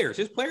 His players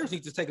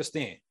need to take a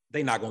stand.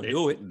 They're not going to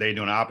do it. They're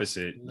doing the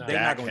opposite. They're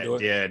not going to do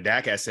it. Yeah,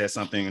 Dak has said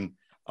something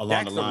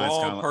along the lines. That's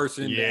the wrong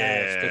person to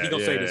ask, because he's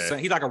going to say the same.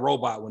 He's like a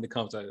robot when it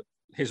comes to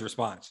his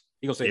response.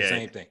 He's going to say the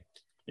same thing.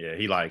 Yeah,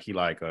 he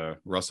like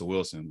Russell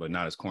Wilson, but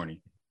not as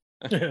corny.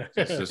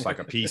 It's just like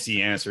a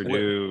PC answer,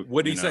 dude.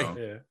 What did he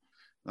say?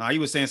 He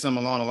was saying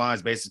something along the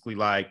lines, basically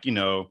like,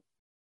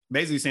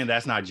 basically saying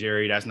that's not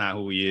Jerry, that's not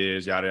who he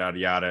is, yada, yada,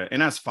 yada.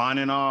 And that's fine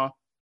and all.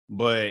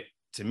 But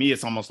to me,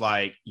 it's almost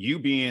like you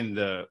being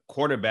the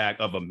quarterback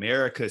of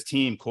America's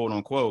team, quote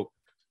unquote,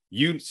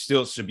 you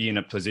still should be in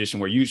a position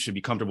where you should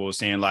be comfortable with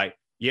saying like,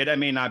 yeah, that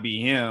may not be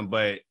him,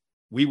 but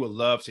we would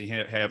love to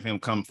have him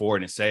come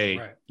forward and say,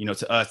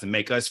 to us and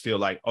make us feel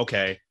like,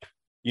 okay,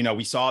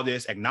 we saw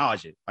this,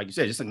 acknowledge it. Like you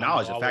said, just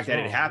acknowledge the fact that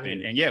it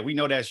happened. And yeah, we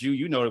know that's you.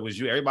 You know it was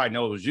you. Everybody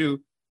knows it was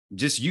you.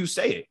 Just you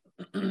say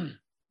it.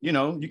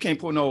 You can't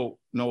put no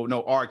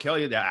R.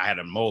 Kelly that I had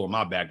a mole on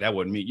my back. That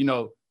wasn't me.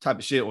 Type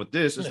of shit with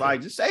this. It's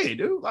like, just say it,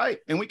 dude.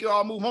 Like, and we can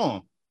all move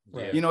on.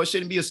 Right. It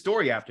shouldn't be a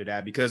story after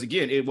that because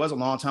again, it was a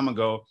long time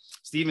ago.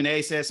 Stephen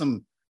A. said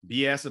some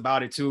BS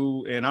about it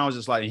too, and I was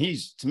just like,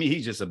 he's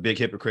just a big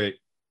hypocrite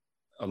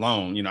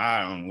alone.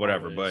 I don't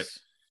whatever, but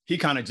he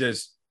kind of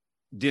just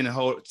didn't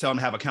tell him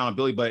to have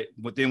accountability.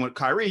 But then with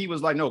Kyrie, he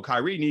was like, no,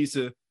 Kyrie needs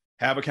to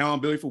have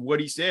accountability for what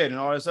he said and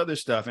all this other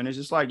stuff. And it's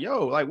just like,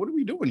 yo, like, what are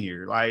we doing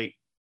here? Like,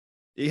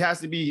 it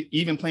has to be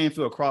even playing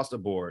field across the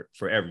board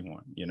for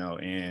everyone,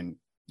 and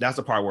that's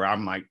the part where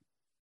I'm like,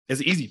 it's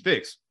an easy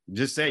fix.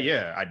 Just say,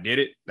 yeah, I did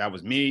it. That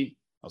was me.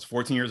 I was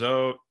 14 years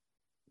old,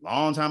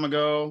 long time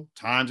ago.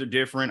 Times are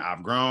different.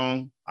 I've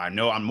grown. I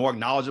know I'm more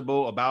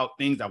knowledgeable about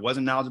things I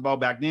wasn't knowledgeable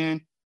back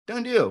then.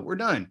 Done deal. We're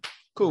done.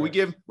 Cool.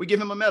 Right. We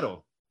give him a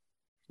medal.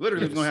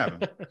 Literally, it's gonna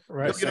happen.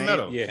 Right. Get a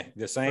medal. Yeah,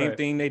 the same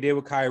thing they did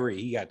with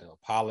Kyrie. He got to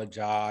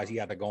apologize. He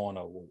got to go on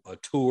a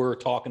tour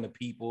talking to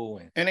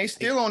people, and they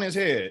still on his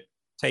head.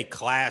 Take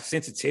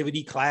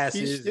sensitivity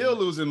classes. He's still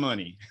losing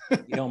money.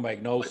 It don't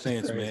make no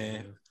sense,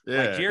 man.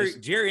 Yeah,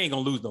 like Jerry ain't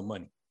gonna lose no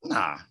money.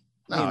 Nah.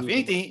 If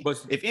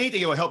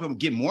anything, it will help him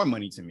get more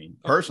money to me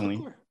personally.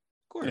 Of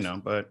course.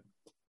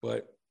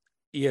 But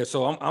yeah.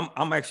 So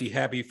I'm actually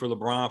happy for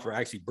LeBron for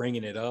actually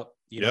bringing it up.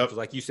 Because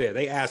like you said,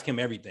 they ask him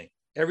everything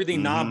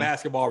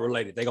non-basketball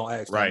related. They gonna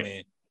ask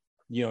him,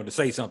 man, to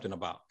say something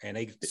about. And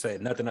they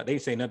said nothing. They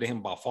say nothing to him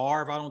about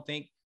Favre, I don't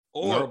think,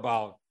 or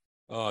about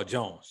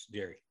Jones,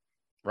 Jerry.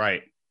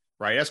 Right.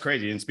 That's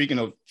crazy. And speaking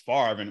of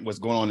Favre and what's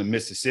going on in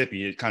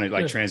Mississippi, it kind of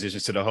like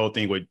transitions to the whole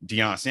thing with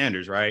Deion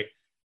Sanders, right?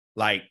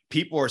 Like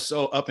people are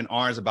so up in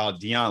arms about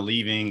Deion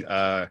leaving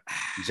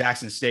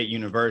Jackson State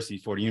University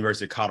for the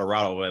University of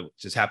Colorado, that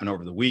just happened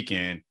over the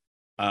weekend.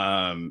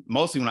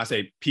 Mostly when I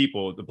say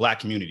people, the Black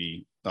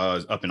community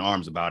is up in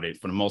arms about it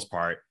for the most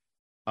part.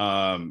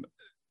 And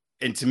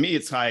to me,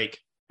 it's like,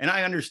 and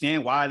I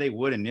understand why they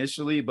would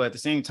initially, but at the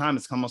same time,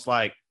 it's almost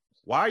like,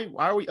 why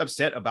are we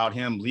upset about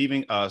him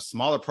leaving a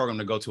smaller program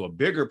to go to a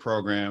bigger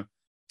program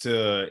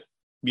to,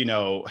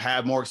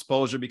 have more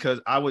exposure?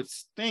 Because I would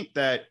think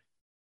that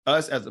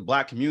us as a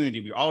Black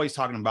community, we're always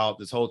talking about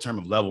this whole term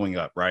of leveling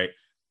up, right?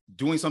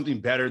 Doing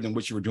something better than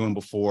what you were doing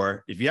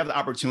before. If you have the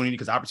opportunity,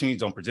 because opportunities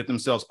don't present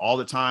themselves all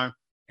the time,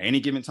 at any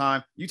given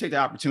time, you take the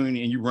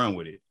opportunity and you run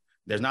with it.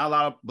 There's not a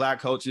lot of Black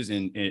coaches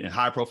in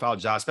high profile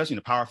jobs, especially in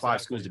the Power 5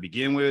 schools to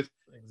begin with.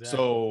 Exactly.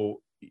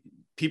 So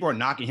people are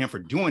knocking him for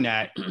doing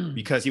that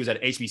because he was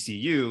at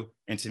HBCU.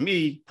 And to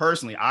me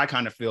personally, I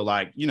kind of feel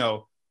like,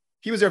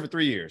 he was there for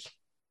 3 years.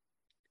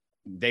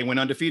 They went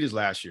undefeated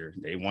last year.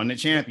 They won the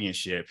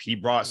championship. He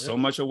brought so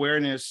much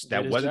awareness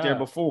that wasn't there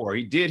before.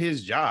 He did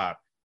his job.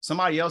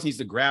 Somebody else needs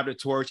to grab the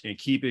torch and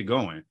keep it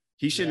going.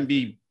 He shouldn't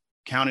be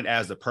counted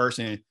as the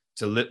person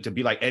to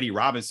be like Eddie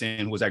Robinson,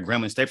 who was at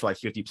Grambling State for like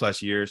 50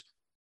 plus years.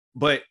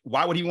 But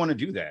why would he want to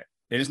do that?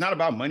 And it's not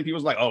about money.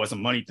 People's like, oh, it's a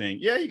money thing.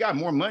 Yeah, you got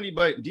more money,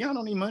 but Deion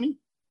don't need money.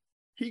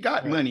 He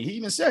got money. He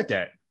even said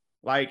that.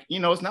 Like,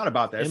 it's not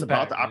about that. It's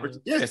about the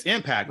opportunity. Yeah, it's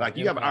impact. Like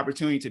you have an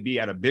opportunity to be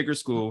at a bigger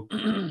school,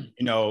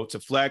 to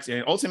flex.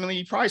 And ultimately,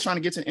 you're probably trying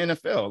to get to the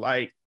NFL.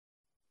 Like,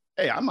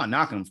 hey, I'm not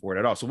knocking him for it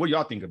at all. So what do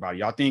y'all think about it?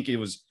 Y'all think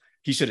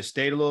he should have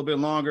stayed a little bit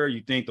longer?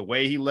 You think the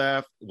way he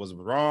left was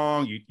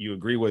wrong? You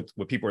agree with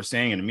what people are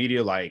saying in the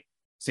media, like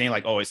saying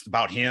like, oh, it's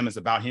about him. It's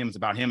about him. It's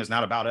about him. It's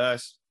not about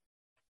us.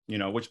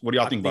 What do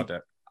y'all think about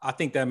that? I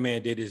think that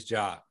man did his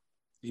job.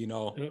 He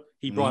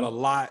brought a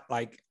lot.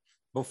 Like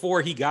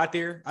before he got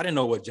there, I didn't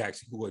know what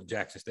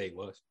Jackson State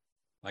was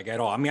like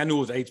at all. I mean, I knew it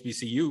was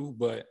HBCU,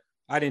 but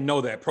I didn't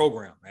know that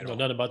program at all.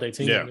 Nothing about their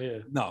team. Yeah.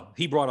 No,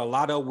 he brought a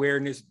lot of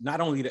awareness, not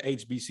only to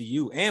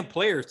HBCU and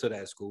players to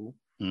that school.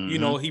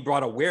 He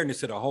brought awareness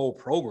to the whole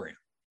program,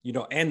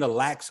 and the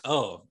lacks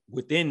of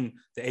within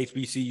the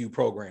HBCU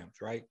programs,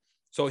 right?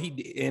 So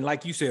and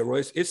like you said,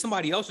 Royce, it's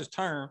somebody else's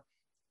turn.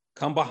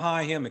 Come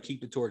behind him and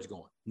keep the torch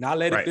going. Not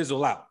let it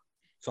fizzle out.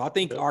 So I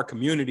think our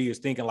community is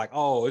thinking like,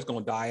 oh, it's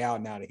going to die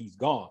out now that he's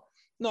gone.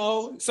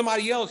 No,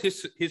 somebody else,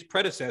 his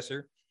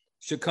predecessor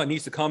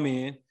needs to come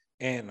in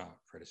and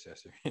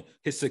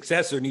his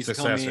successor needs to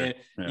come in.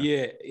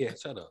 Yeah,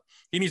 shut up.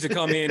 He needs to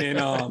come in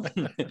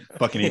and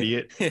fucking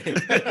idiot.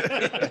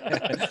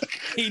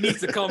 He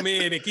needs to come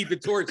in and keep the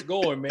torch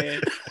going,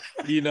 man.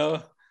 You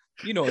know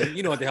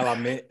what the hell I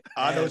meant.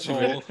 I know what you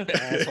meant.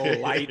 Asshole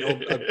light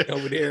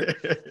over there.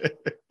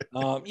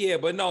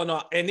 But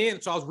no. And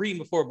then, so I was reading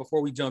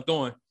before we jumped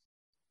on.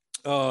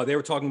 They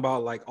were talking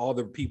about like all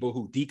the people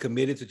who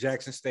decommitted to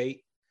Jackson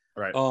State.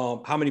 Right.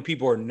 How many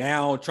people are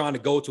now trying to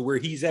go to where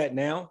he's at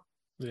now?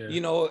 Yeah.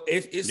 You know,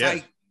 it's Yeah.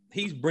 like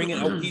he's bringing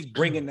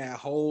that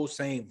whole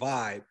same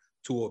vibe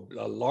to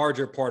a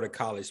larger part of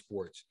college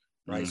sports,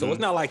 right? So it's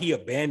not like he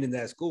abandoned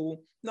that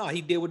school. No,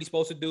 he did what he's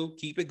supposed to do.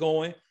 Keep it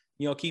going.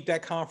 You know, keep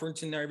that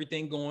conference and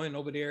everything going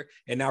over there,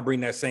 and now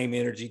bring that same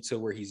energy to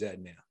where he's at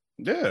now.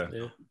 Yeah.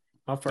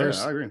 My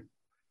first, I agree.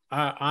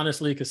 I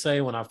honestly could say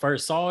when I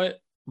first saw it,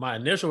 my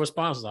initial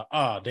response was like,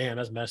 "Oh, damn,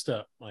 that's messed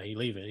up. Like he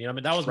leaving." You know, what I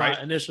mean, that was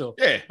my initial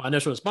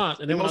response.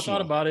 And then when I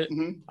thought about it,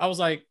 I was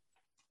like,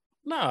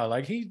 "Nah,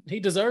 like he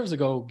deserves to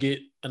go get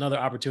another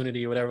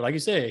opportunity or whatever." Like you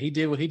said, he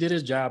did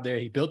his job there.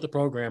 He built the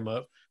program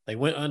up. They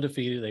went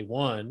undefeated. They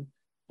won.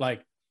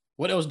 Like,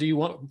 what else do you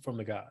want from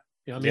the guy?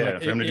 You know what I mean?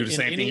 Like, for him to do the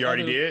same thing he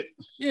already did.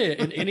 Yeah,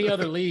 in any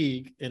other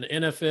league, in the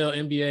NFL,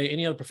 NBA,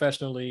 any other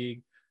professional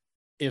league,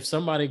 if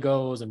somebody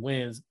goes and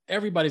wins,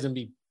 everybody's gonna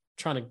be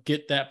trying to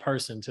get that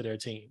person to their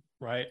team,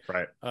 right?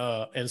 Right.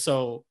 And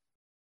so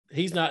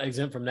he's not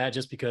exempt from that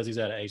just because he's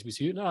at an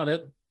HBCU. No,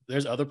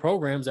 there's other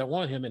programs that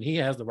want him, and he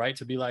has the right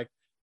to be like,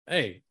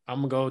 "Hey, I'm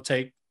gonna go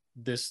take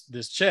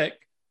this check,"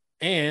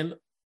 and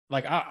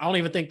like I don't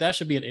even think that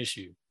should be an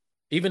issue.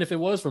 Even if it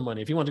was for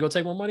money, if you want to go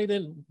take more money,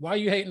 then why are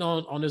you hating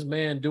on this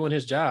man doing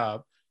his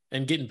job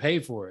and getting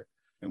paid for it?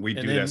 And we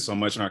do that so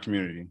much in our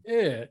community.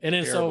 Yeah. And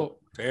then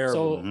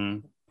Terrible.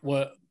 so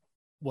what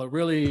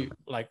really,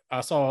 like,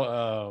 I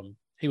saw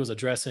he was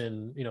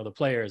addressing, you know, the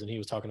players, and he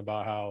was talking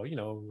about how, you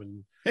know,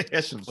 when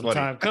the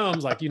time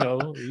comes, like, you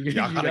know, you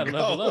gotta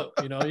level up,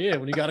 you know,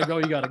 when you gotta go,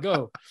 you gotta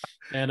go.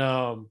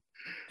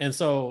 And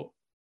so,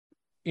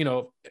 you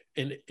know,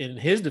 in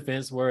his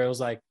defense, where it was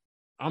like,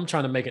 I'm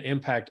trying to make an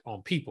impact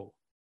on people.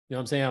 You know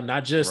what I'm saying? I'm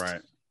not just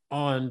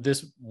on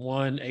this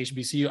one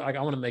HBCU.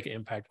 I want to make an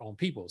impact on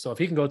people. So if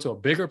he can go to a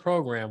bigger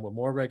program with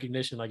more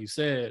recognition, like you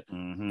said,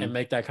 and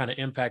make that kind of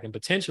impact and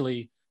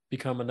potentially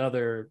become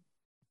another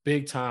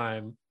big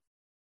time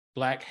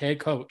Black head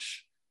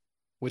coach,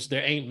 which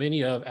there ain't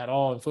many of at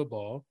all in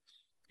football.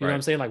 You know what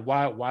I'm saying? Like,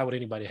 why would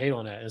anybody hate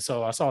on that? And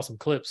so I saw some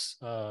clips,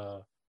 I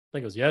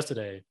think it was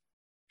yesterday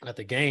at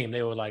the game.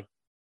 They were like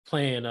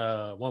playing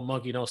One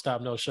Monkey Don't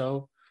Stop No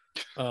Show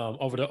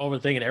over the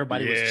thing, and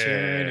everybody was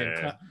cheering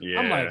and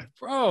I'm like,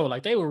 bro,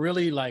 like they were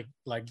really like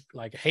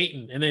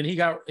hating. And then he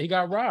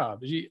got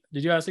robbed. Did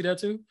you guys see that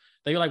too?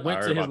 They like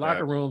went to his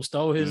locker room,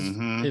 stole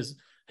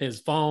his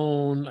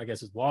phone, I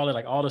guess his wallet,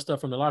 like all the stuff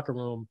from the locker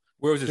room.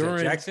 Where was this at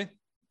Jackson?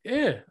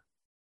 Yeah,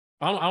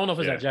 I don't know if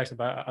it's at Jackson,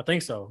 but I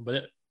think so.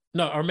 But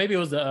or maybe it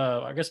was the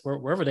I guess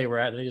wherever they were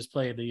at, they just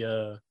played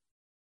the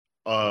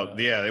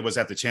it was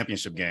at the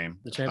championship game.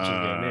 The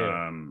championship game,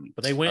 yeah.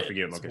 But they went,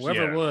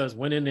 whoever it was,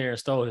 went in there and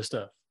stole his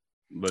stuff.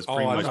 Was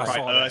pretty much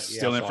probably us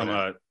stealing from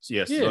us.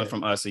 Stealing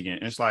from us again.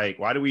 And it's like,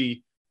 why do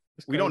we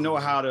don't know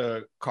how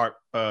to kind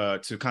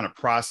of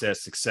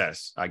process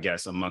success, I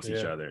guess, amongst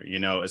each other. You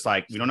know, it's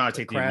like we don't know how to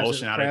take the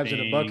emotion out of things.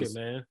 Crabs in a bucket,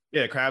 man.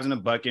 Yeah, crabs in a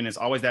bucket. And it's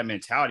always that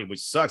mentality,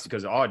 which sucks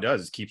because all it does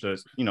is keeps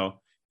us, you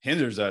know,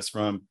 hinders us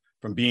from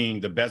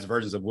being the best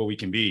versions of what we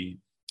can be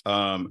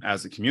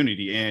as a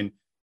community. And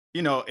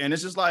you know, and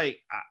it's just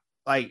like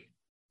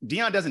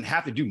Deion doesn't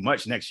have to do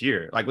much next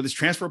year. Like with this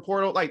transfer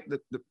portal, like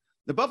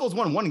the Buffaloes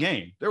won one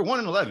game. They're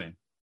 1-11.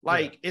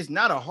 Like it's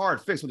not a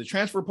hard fix with the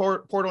transfer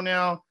portal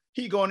now.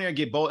 He go in there and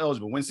get bowl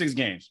eligible, win 6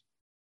 games.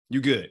 You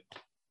good.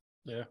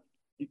 Yeah.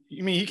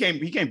 You mean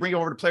he can't bring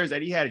over the players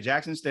that he had at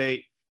Jackson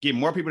State, get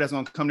more people that's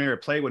gonna come there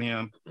and play with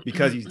him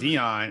because he's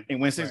Deion and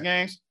win 6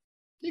 games?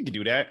 He could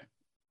do that.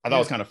 I thought it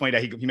was kind of funny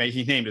that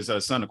he named his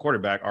son a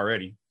quarterback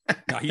already.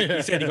 No,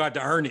 he said he got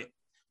to earn it.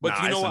 But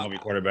you know what? Be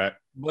quarterback.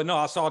 But no,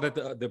 I saw that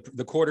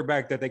the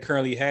quarterback that they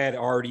currently had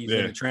already is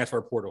in the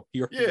transfer portal.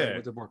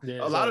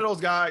 A lot of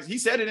those guys. He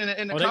said it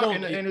in the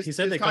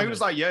comment. He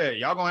was like, "Yeah,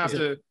 y'all gonna have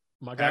to.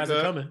 My guys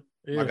are coming.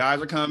 Yeah. My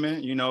guys are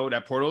coming. You know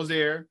that portal's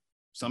there.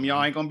 Some of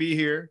y'all ain't gonna be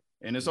here,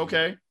 and it's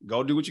okay.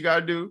 Go do what you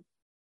gotta do.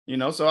 You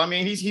know. So I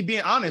mean, he's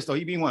being honest though.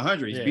 He being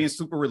 100. He's being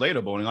super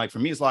relatable. And like for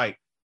me, it's like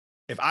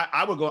if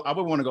I would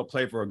want to go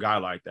play for a guy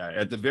like that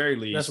at the very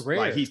least. That's rare.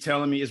 Like he's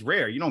telling me it's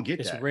rare. You don't get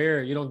that. It's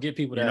rare. You don't get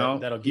people that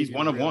that'll give he's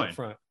one of one.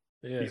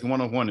 Yeah. He's one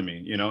of one to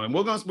me. You know, and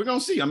we're gonna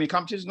see. I mean,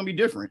 competition's gonna be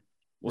different.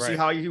 We'll see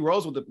how he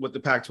rolls with the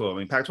Pac-12. I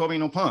mean, Pac-12 ain't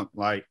no punk.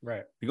 Like,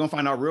 you're gonna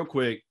find out real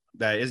quick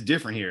that it's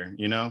different here.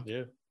 You know.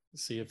 Yeah.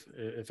 See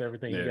if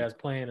everything you guys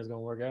plan is gonna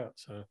work out.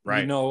 So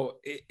you know,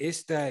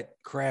 it's that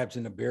crabs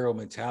in the barrel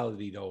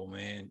mentality, though,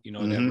 man. You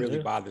know, that really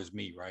bothers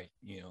me, right?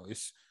 You know,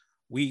 it's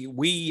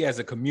we as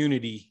a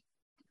community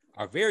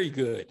are very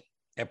good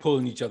at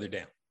pulling each other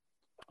down.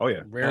 Oh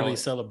yeah, rarely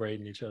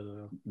celebrating each other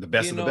though. The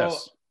best of the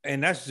best,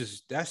 and that's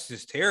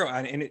just terrible.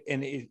 And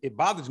it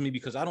bothers me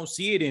because I don't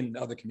see it in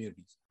other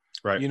communities.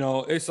 Right. You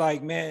know, it's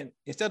like, man,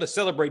 instead of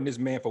celebrating this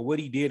man for what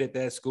he did at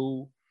that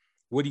school,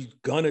 what he's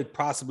gonna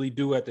possibly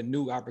do at the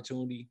new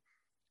opportunity,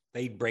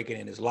 they breaking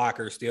in his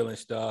locker, stealing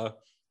stuff.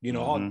 You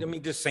know,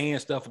 just saying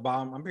stuff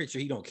about him. I'm pretty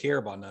sure he don't care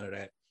about none of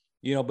that.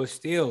 You know, but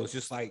still, it's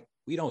just like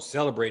we don't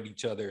celebrate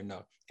each other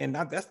enough. And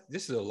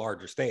this is a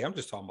larger state. I'm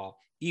just talking about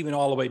even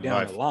all the way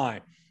down the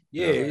line.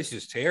 Yeah, it's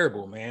just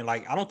terrible, man.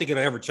 Like I don't think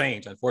it'll ever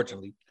change,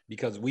 unfortunately.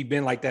 because we've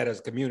been like that as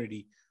a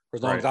community for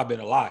as long as I've been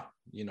alive,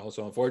 you know.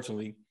 So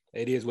unfortunately,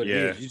 it is what it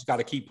is. You just got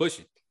to keep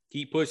pushing,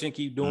 keep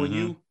doing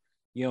you.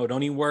 You know,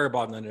 don't even worry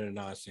about none of the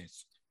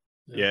nonsense.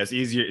 Yeah, it's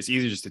easier. It's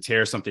easier just to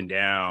tear something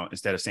down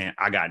instead of saying,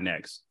 I got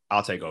next.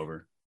 I'll take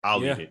over. I'll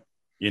lead it.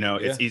 You know,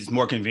 it's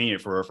more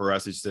convenient for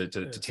us just to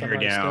tear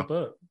it down. Step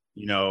up.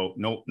 You know,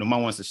 no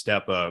one wants to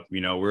step up. You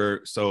know,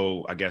 we're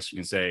so, I guess you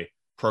can say,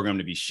 programmed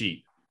to be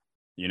sheep.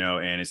 You know,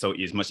 and it's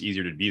much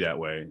easier to be that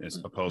way as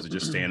opposed to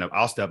just stand up.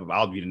 I'll step up.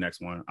 I'll be the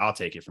next one. I'll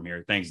take it from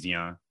here. Thanks,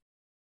 Dion.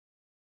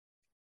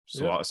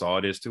 So that's all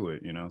it is to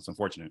it. You know, it's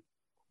unfortunate.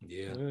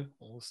 Yeah.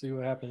 We'll see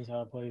what happens,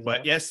 how it plays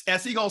But out. yes,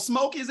 SC gonna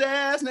smoke his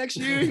ass next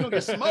year. He's gonna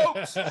get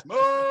smoked.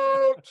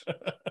 Smoked.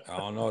 I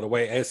don't know the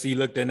way SC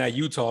looked in that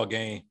Utah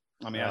game.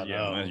 I mean,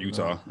 that's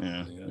Utah.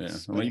 Yeah. I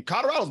mean, Yeah.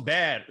 Colorado's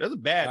bad. That's a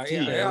bad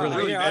team.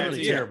 Really bad team.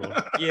 team. Terrible.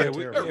 Yeah,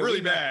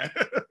 really bad.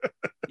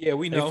 Yeah,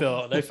 we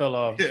know. They fell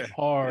off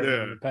hard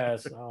Yeah. in the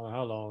past, I don't know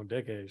how long,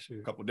 decades. Shoot.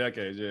 A couple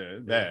decades. Yeah,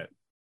 it's bad.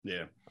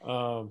 Yeah.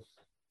 All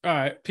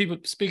right, people.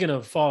 Speaking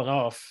of falling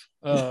off,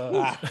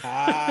 we'll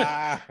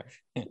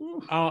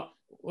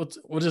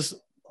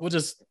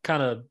just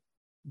kind of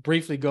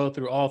briefly go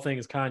through all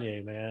things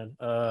Kanye, man.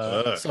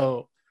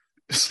 So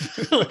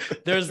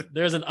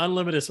there's an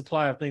unlimited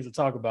supply of things to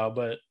talk about,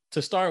 but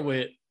to start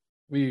with,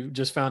 we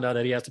just found out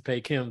that he has to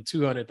pay Kim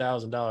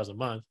 $200,000 a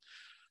month,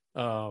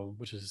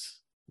 which is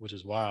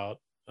wild.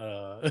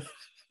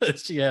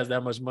 She has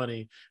that much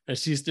money and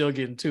she's still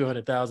getting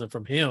 $200,000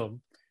 from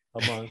him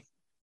a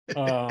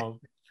month.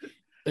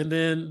 And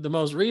then the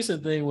most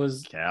recent thing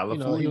was,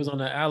 California. he was on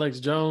the Alex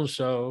Jones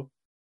show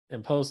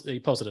and he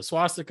posted a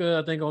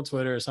swastika, I think, on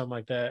Twitter or something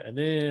like that. And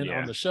then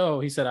on the show,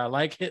 he said, I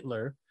like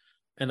Hitler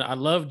and I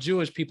love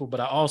Jewish people, but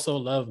I also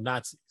love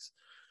Nazis.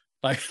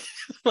 Like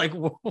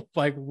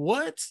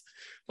what?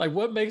 Like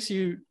what makes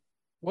you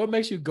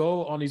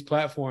go on these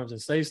platforms and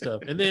say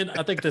stuff? And then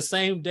I think the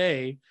same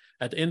day,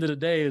 at the end of the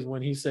day, is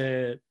when he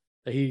said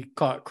that he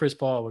caught Chris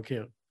Paul with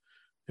Kim.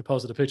 He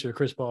posted a picture of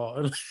Chris Paul.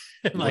 And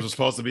it was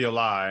supposed to be a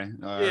lie.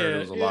 It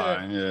was a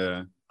lie.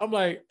 Yeah. I'm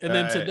like, and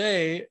then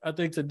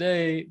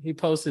today he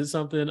posted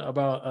something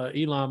about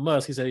Elon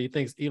Musk. He said he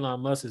thinks Elon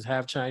Musk is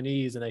half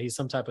Chinese and that he's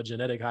some type of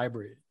genetic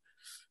hybrid.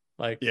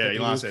 Like,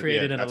 Elon said,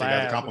 created in a lab.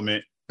 That's a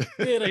compliment.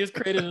 He was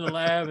created in a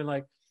lab, and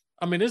like,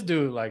 I mean, this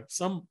dude, like,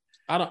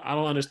 I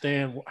don't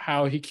understand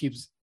how he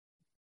keeps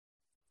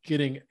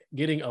getting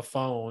a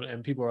phone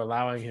and people are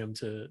allowing him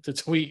to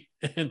tweet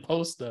and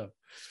post stuff.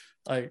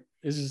 Like,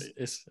 it's just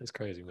it's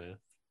crazy, man.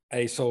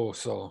 Hey, so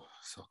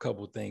a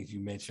couple of things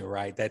you mentioned,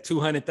 right? That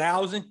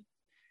 200,000.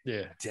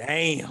 Yeah.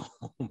 Damn.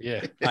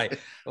 Yeah. like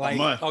a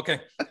month.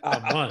 Okay. A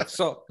month.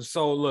 So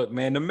look,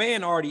 man, the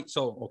man already.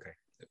 So okay,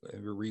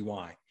 let me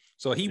rewind.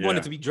 So he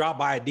wanted to be dropped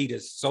by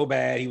Adidas so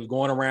bad. He was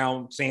going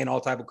around saying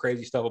all type of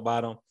crazy stuff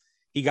about him.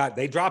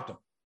 They dropped him.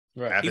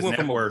 Right. He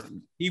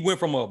went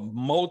from a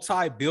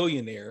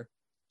multi-billionaire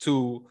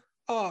to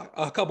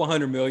a couple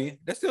 $100 million.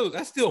 That's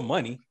still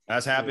money.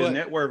 That's half his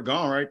net worth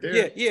gone right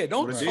there. Yeah.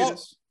 Don't talk.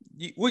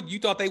 You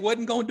thought they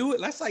wasn't gonna do it?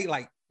 Let's say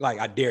like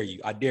I dare you.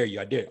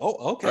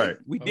 Oh, okay. Right.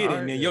 We did it,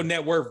 and then your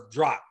net worth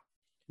dropped.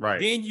 Right.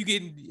 Then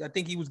I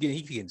think he was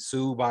getting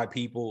sued by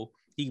people.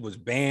 He was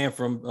banned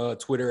from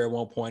Twitter at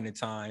one point in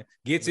time.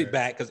 Gets it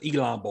back because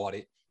Elon bought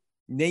it.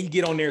 And then you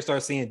get on there and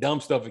start saying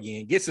dumb stuff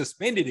again. Get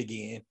suspended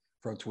again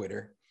from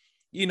Twitter.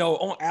 You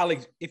know,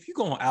 if you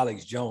go on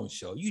Alex Jones'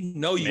 show, you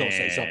know you're gonna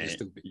say something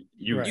stupid.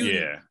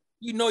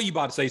 You know you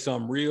about to say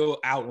something real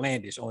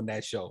outlandish on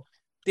that show.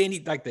 Then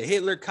he like the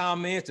Hitler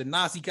comments, the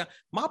Nazi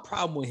my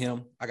problem with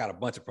him, I got a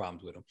bunch of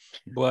problems with him,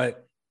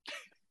 but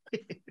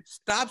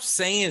stop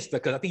saying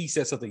stuff, because I think he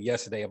said something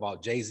yesterday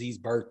about Jay-Z's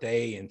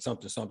birthday and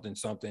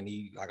something.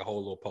 He like a whole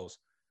little post.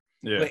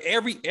 Yeah. But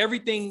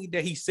everything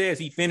that he says,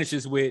 he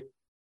finishes with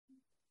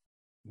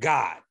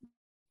God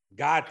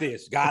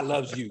this, God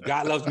loves you,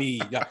 God loves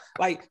me.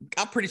 Like,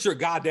 I'm pretty sure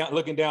God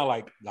looking down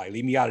like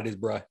leave me out of this,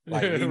 bro.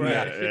 Like, leave me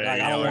out.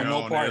 Like, I don't want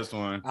no part.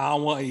 I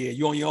don't want,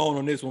 you on your own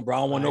on this one, bro. I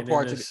don't want no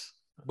parts of it.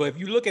 But if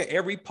you look at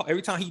every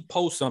time he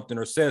posts something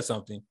or says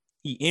something,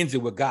 he ends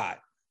it with God.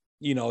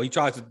 You know, he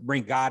tries to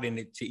bring God in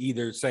it to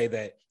either say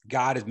that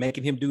God is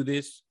making him do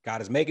this, God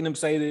is making him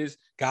say this,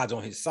 God's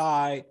on his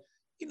side.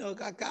 You know,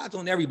 God's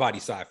on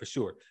everybody's side for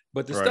sure.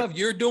 But the stuff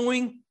you're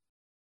doing,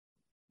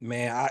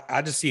 man,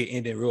 I just see it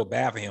ending real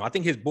bad for him. I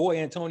think his boy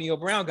Antonio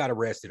Brown got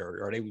arrested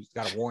or they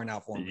got a warrant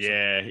out for him.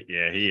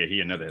 He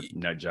another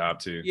nut job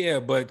too. Yeah,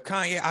 but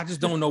Kanye, I just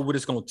don't know what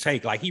it's gonna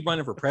take. Like, he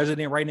running for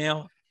president right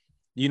now.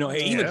 You know,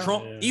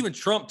 even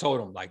Trump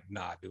told him, like,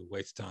 nah, dude,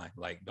 waste time.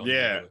 Like, don't do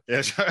it.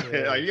 That's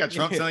right. Like, you got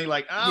Trump telling you,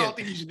 like, I don't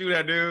think you should do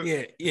that,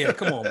 dude. Yeah,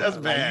 come on. That's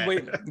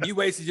bad. You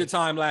wasted your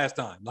time last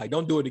time. Like,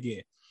 don't do it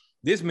again.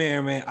 This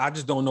man, I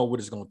just don't know what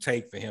it's gonna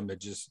take for him to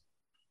just,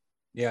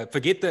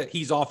 forget that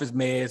he's off his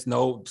meds.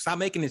 No, stop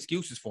making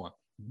excuses for him.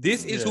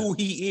 This is who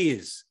he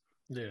is.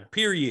 Yeah.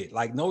 Period.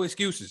 Like, no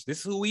excuses. This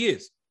is who he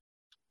is.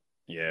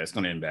 Yeah, it's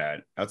gonna end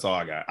bad. That's all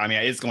I got. I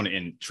mean, it's gonna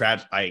end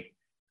tragic, like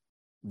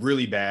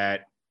really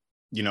bad.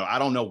 You know, I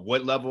don't know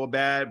what level of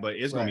bad, but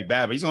it's gonna be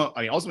bad. But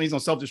ultimately he's gonna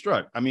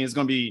self-destruct. I mean, it's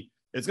gonna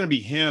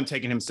be him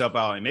taking himself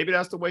out, and maybe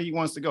that's the way he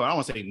wants to go. I don't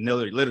want to say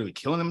literally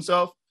killing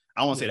himself.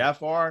 I don't want to say that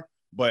far,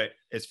 but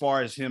as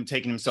far as him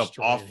taking himself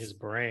off his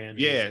brand,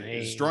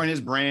 destroying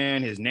his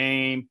brand, his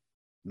name,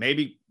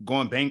 maybe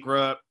going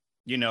bankrupt.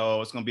 You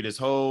know, it's gonna be this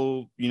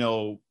whole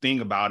thing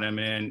about him,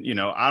 and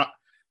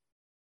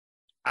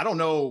I don't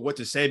know what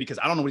to say because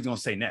I don't know what he's gonna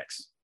say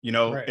next.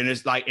 And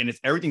it's like, and it's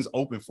everything's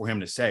open for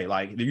him to say.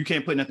 Like, you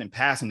can't put nothing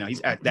past him now.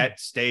 He's at that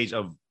stage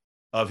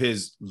of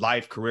his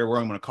life, career,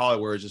 whatever I'm gonna call it,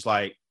 where it's just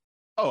like,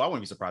 oh, I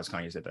wouldn't be surprised if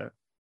Kanye said that.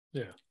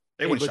 Yeah.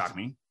 It wouldn't shock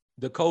me.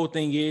 The cold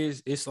thing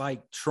is, it's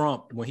like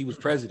Trump when he was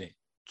president.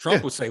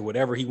 Trump would say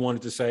whatever he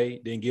wanted to say,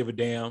 didn't give a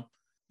damn.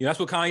 That's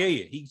what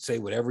Kanye is. He'd say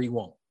whatever he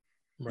wants.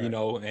 Right.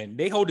 And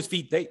they hold his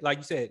feet. They, like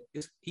you said,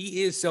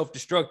 he is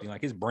self-destructing.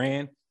 Like his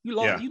brand, you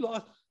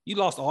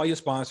lost all your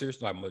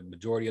sponsors, like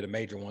majority of the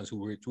major ones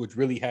which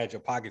really had your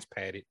pockets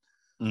padded.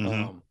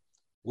 Mm-hmm.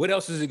 What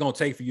else is it gonna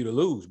take for you to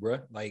lose, bro?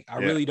 Like,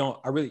 you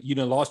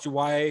done lost your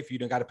wife. You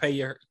done got to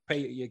pay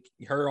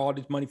her all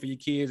this money for your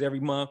kids every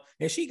month,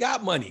 and she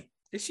got money.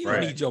 And she don't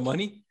need your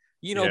money,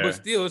 But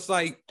still, it's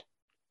like,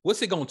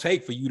 what's it gonna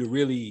take for you to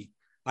really?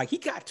 Like, he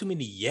got too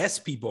many yes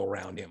people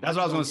around him. That's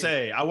what I was gonna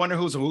say. I wonder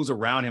who's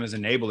around him as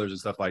enablers and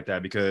stuff like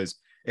that, because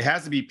it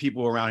has to be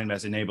people around him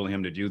that's enabling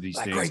him to do these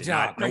things. Great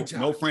job.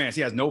 No friends.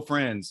 He has no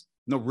friends,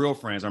 no real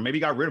friends, or maybe he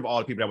got rid of all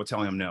the people that would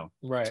tell him no.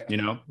 Right.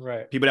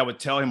 Right. People that would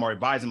tell him or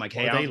advise him, like,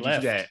 hey, I don't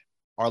do that.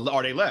 Or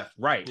they left.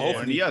 Right.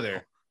 Hopefully, or the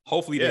other.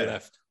 Hopefully they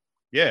left.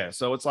 Yeah.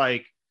 So it's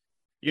like,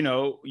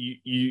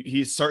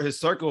 his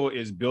circle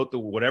is built to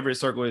whatever his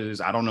circle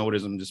is. I don't know what it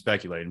is. I'm just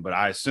speculating, but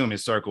I assume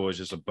his circle is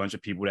just a bunch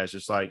of people that's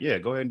just like, yeah,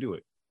 go ahead and do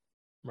it.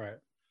 Right.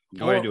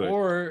 Go ahead and do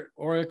it.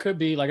 Or it could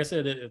be, like I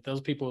said, if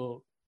those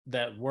people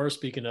that were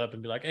speaking up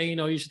and be like, hey,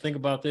 you should think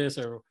about this,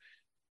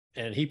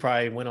 and he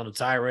probably went on a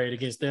tirade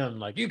against them,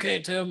 like, you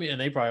can't tell me, and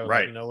they probably were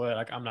like, you know what,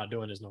 like, I'm not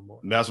doing this no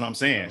more. That's what I'm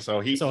saying. So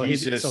he's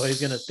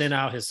gonna thin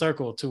out his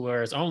circle to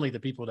where it's only the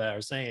people that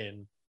are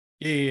saying,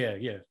 yeah,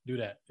 do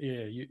that,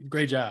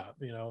 great job,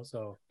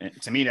 So,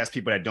 and to me, that's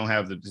people that don't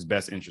have his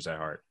best interest at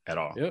heart at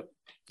all. Yep.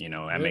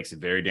 That makes it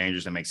very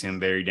dangerous. That makes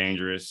him very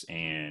dangerous,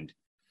 and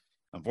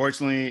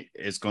unfortunately,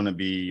 it's going to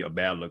be a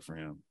bad look for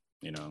him.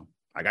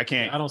 Like, I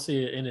don't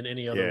see it ending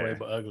any other way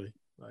but ugly.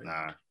 Like,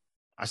 nah,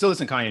 I still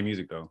listen to Kanye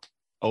music though.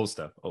 Old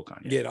stuff, old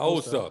Kanye. Yeah, the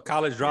old stuff.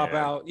 College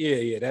Dropout.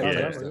 Yeah,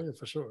 that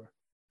for sure.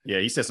 Yeah,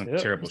 he said some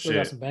terrible shit.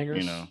 Got some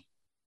bangers.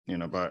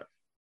 But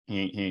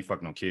he ain't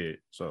fucking no kid.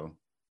 So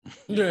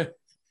yeah.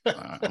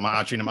 I'm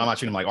not treating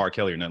him like R.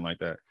 Kelly or nothing like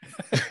that.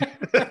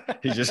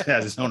 He just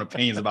has his own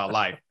opinions about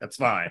life. That's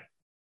fine.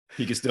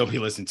 He can still be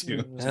listened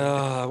to.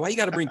 Why you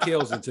got to bring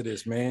Kels into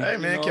this, man? Hey,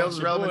 man, Kels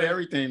is relevant to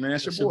everything, man.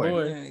 That's your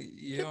boy.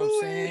 You know what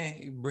I'm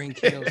saying? You bring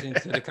Kels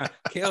into the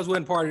Kels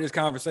wasn't part of this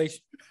conversation.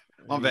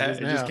 My bad.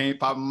 It just can't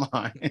pop in my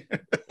mind. It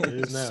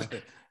is now.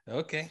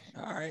 Okay.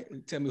 All right.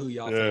 Tell me who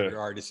y'all favorite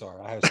artists are.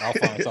 I'll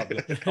find something.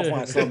 I'll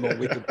find something on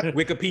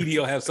Wikipedia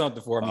will have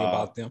something for me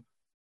about them.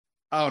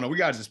 I don't know. We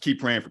got to just keep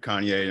praying for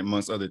Kanye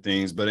amongst other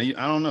things. But I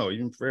don't know.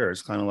 Even prayer,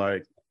 it's kind of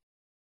like,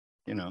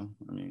 I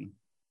mean,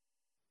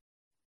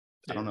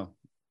 I don't know.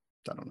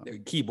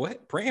 Keep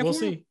what? Praying we'll for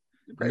see.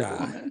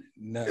 Him?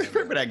 No.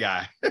 Pray for that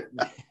guy.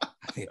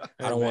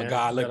 I don't want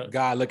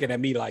God looking at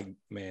me like,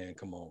 man,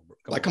 come on, bro.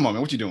 Come on,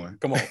 man. What you doing?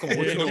 Come on. What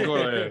you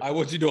doing?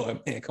 What you doing,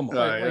 man? Come on.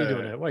 Why are you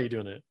doing that? Why are you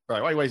doing that?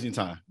 Right. Why are you wasting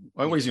time?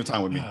 Why are you wasting your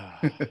time with me? All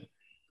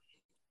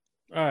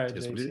right.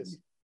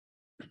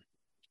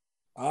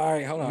 All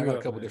right. Hold on. I got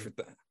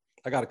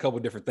a couple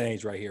different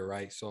things right here.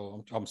 Right.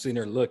 So I'm sitting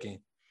there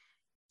looking.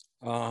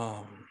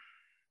 All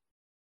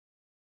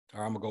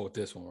right, I'm gonna go with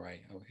this one,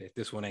 right? Okay, if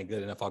this one ain't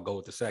good enough, I'll go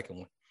with the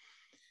second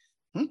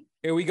one.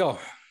 Here we go.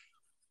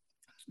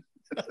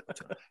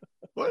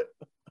 What?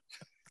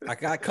 I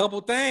got a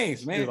couple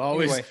things, man.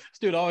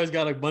 Dude always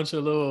got a bunch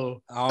of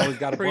little. I always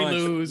got a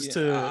preludes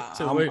to.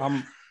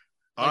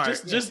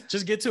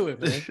 Just get to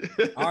it, man.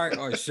 All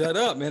right, shut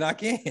up, man. I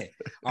can't.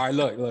 All right,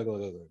 look.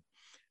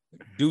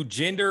 Do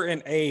gender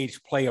and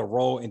age play a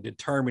role in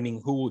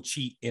determining who will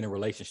cheat in a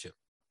relationship?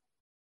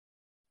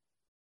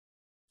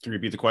 Can you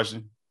repeat the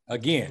question?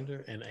 Again,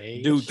 gender and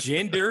age. Do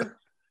gender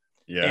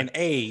and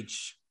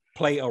age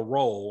play a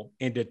role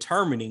in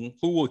determining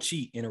who will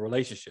cheat in a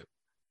relationship?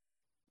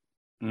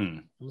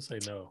 I'm gonna say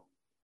no.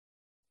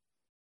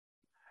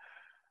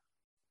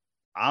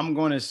 I'm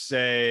gonna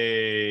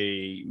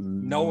say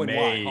no and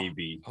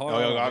maybe.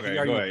 Why?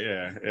 Okay, go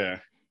ahead. Yeah.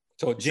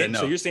 So,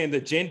 so you're saying the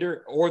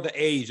gender or the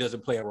age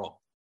doesn't play a role?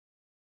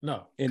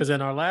 No, because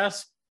in our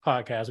last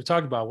podcast we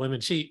talked about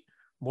women cheat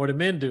more than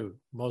men do,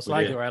 most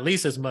likely, or at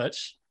least as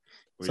much.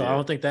 So I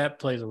don't think that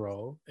plays a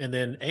role. And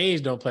then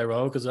age don't play a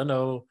role because I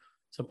know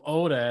some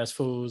old ass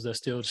fools that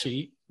still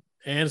cheat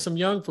and some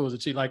young fools that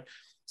cheat. Like,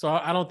 so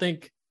I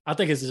think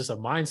it's just a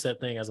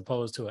mindset thing as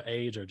opposed to an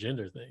age or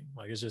gender thing.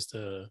 Like, it's just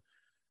it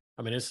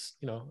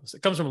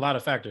comes from a lot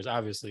of factors,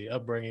 obviously,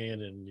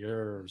 upbringing and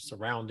your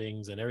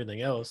surroundings and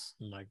everything else,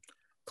 and like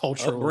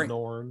cultural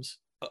norms.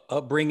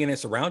 Upbringing and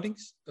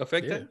surroundings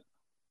affect that?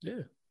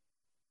 Yeah.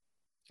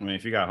 I mean,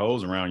 if you got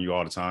hoes around you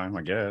all the time,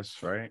 I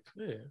guess, right?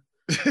 Yeah.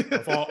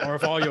 Or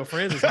if all your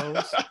friends is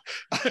hoes.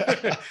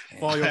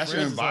 If all your That's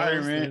your friends is hoes,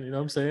 environment. then, you know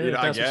what I'm saying? You know,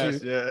 If I that's what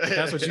guess, you,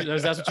 yeah.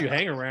 if that's what you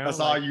hang around. That's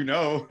all you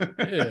know.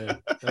 Yeah,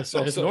 that's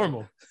So- it's so-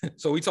 normal.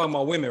 So we talking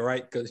about women,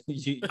 right? Because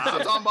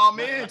I'm talking about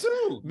men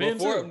too. Men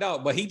too. no,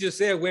 but he just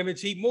said women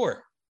cheat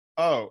more.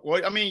 Oh,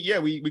 well, I mean, yeah,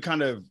 we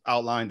kind of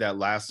outlined that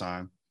last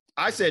time.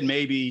 I said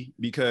maybe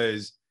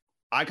because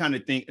I kind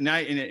of think, and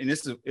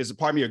this is a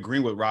part of me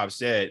agreeing with what Rob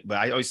said, but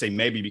I always say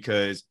maybe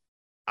because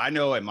I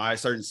know at my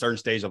certain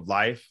stage of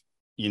life,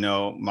 you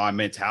know, my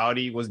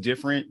mentality was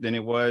different than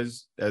it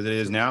was as it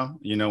is now.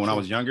 You know, when I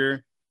was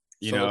younger,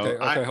 you know.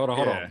 Okay, hold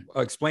on.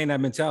 Explain that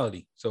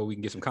mentality so we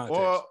can get some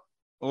context.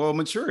 Well,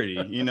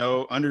 maturity, you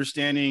know,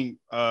 understanding,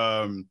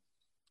 I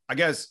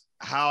guess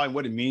how and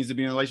what it means to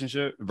be in a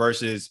relationship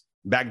versus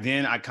back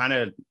then. I kind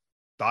of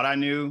thought I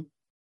knew,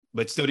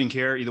 but still didn't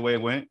care either way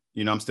it went.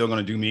 You know, I'm still going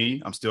to do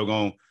me. I'm still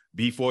going to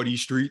be for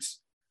these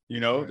streets. You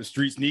know, right. The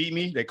streets need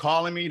me. They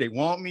calling me. They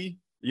want me.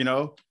 You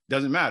know,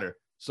 doesn't matter.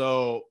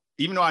 So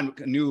even though I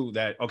knew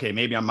that, okay,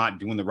 maybe I'm not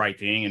doing the right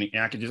thing and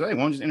I could just, hey,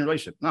 why don't just end a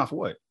relationship? Nah, for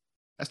what?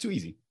 That's too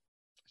easy.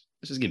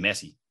 Let's just get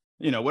messy.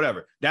 You know,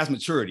 whatever. That's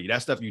maturity.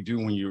 That's stuff you do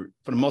when you're,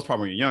 for the most part,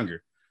 when you're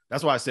younger.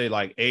 That's why I say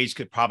like age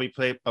could probably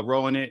play a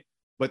role in it.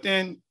 But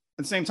then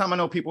at the same time, I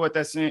know people at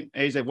that same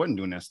age that wasn't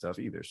doing that stuff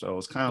either. So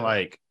it's kind of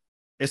like,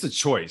 it's a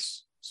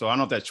choice. So I don't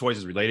know if that choice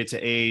is related to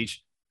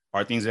age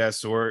or things of that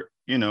sort.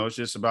 You know, it's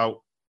just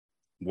about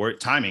where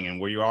timing and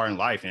where you are in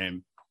life.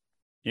 And,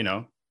 you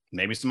know,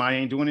 maybe somebody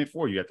ain't doing it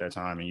for you at that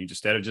time. And you just,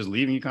 instead of just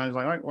leaving, you kind of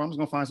like, all right, well, I'm just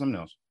going to find something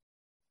else.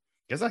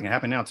 Guess that can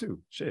happen now too.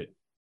 Shit.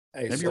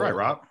 Hey, maybe you're right,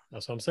 Rob.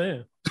 That's what I'm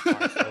saying. I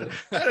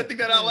had to think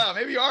that out loud.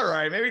 Maybe you are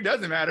right. Maybe it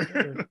doesn't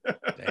matter.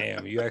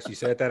 Damn, you actually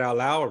said that out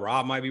loud.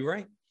 Rob might be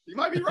right. You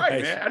might be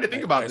right, man. I didn't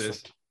think about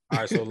this. All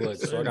right, so look,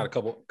 so I got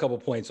a couple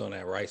points on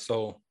that, right?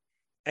 So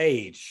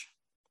age.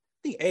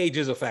 I think age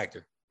is a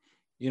factor,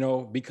 you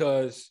know,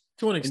 because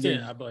to an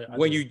extent,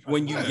 when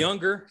you're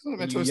younger,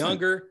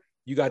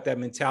 you got that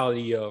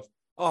mentality of,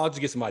 oh, I'll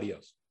just get somebody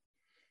else.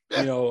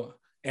 Yeah. You know,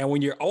 and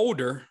when you're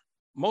older,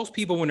 most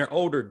people when they're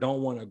older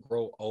don't want to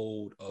grow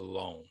old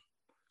alone.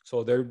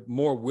 So they're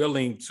more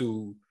willing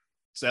to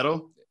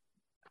settle,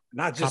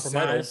 not just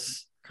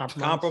compromise.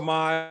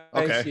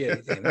 Okay.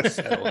 Yeah,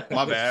 settle.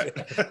 My bad.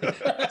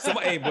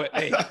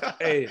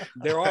 Hey,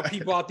 there are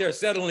people out there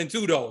settling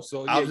too, though.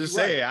 So I'll just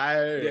say,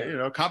 you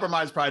know,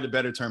 compromise is probably the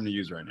better term to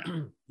use right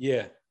now.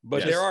 Yeah,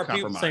 but there are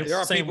people. There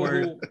are people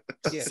who,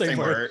 same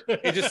word.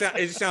 It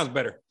just sounds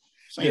better.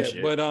 Same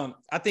shit. But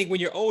I think when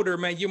you're older,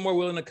 man, you're more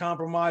willing to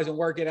compromise and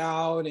work it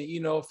out and, you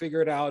know,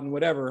 figure it out and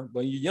whatever.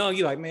 When you're young,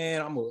 you're like,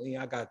 man,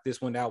 I got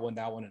this one, that one,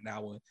 and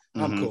that one.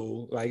 I'm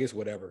cool. Like, it's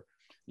whatever.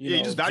 You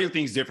just value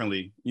things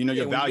differently. You know,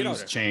 your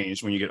values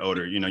change when you get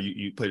older. You know,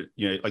 you put,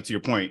 you know, like to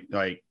your point,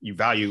 like you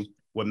value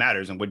what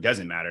matters and what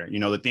doesn't matter. You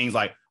know, the things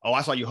like, oh,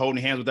 I saw you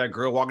holding hands with that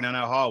girl walking down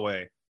that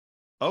hallway.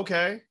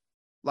 Okay.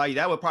 Like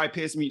that would probably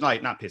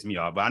not piss me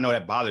off, but I know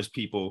that bothers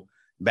people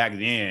back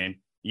then,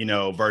 you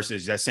know,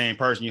 versus that same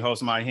person you hold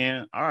somebody's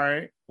hand. All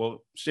right,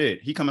 well,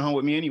 shit, he coming home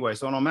with me anyway,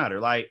 so it don't matter.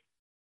 Like,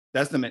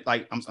 that's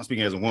I'm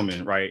speaking as a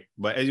woman, right?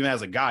 But even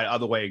as a guy, the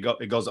other way,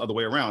 it goes the other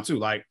way around too.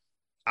 Like,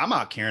 I'm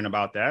not caring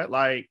about that.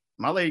 Like,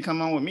 my lady come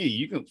home with me,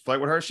 you can flirt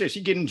with her. Shit,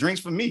 she getting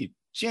drinks for me.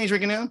 She ain't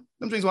drinking them.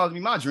 Them drinks will always be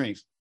my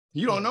drinks.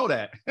 You don't know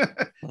that.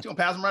 She gonna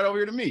pass them right over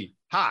here to me.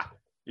 Ha,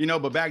 you know.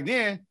 But back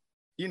then,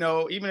 you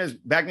know, even as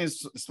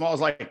small as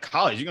like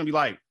college, you're gonna be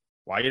like,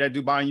 why are that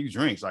dude buying you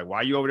drinks? Like, why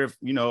are you over there,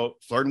 you know,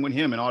 flirting with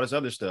him and all this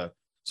other stuff?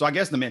 So I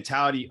guess the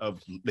mentality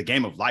of the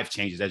game of life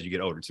changes as you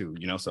get older too,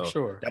 you know, so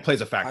that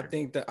plays a factor.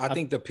 I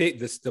think the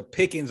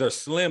pickings are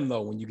slim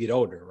though when you get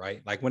older,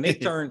 right? Like when they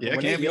turn,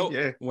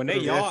 when they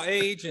y'all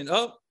age and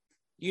up,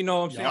 you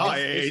know what I'm saying? Y'all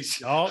age.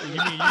 Y'all, you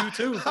mean you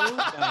too, fool?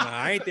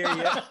 I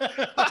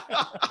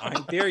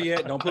ain't there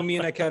yet. Don't put me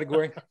in that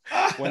category.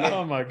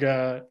 Oh my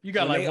God. You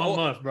got like 1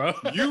 month, bro.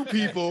 You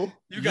people.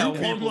 You got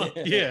 1 month.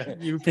 Yeah,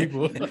 you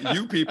people.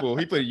 You people.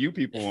 He put you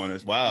people on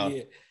us. Wow.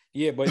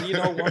 Yeah, but you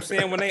know what I'm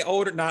saying? When they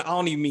older, I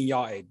don't even mean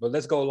y'all age, but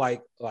let's go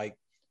like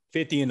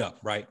 50 and up,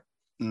 right?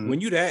 Mm-hmm. When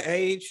you that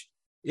age,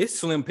 it's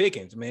slim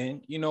pickings,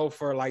 man. You know,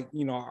 for like,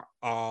 you know,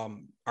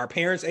 our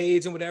parents'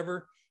 age and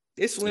whatever,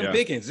 it's slim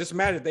pickings. Just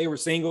matter if they were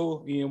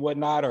single, you know,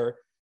 whatnot, or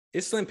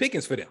it's slim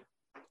pickings for them.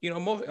 You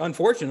know,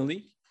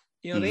 unfortunately,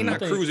 you know, they're not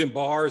cruising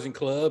bars and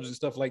clubs and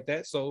stuff like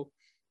that. So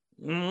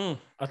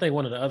I think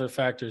one of the other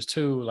factors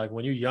too, like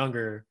when you're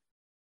younger,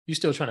 you're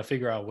still trying to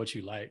figure out what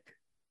you like.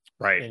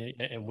 Right.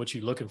 And what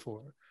you're looking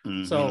for.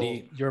 Mm-hmm. So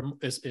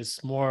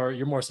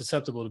you're more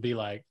susceptible to be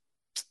like,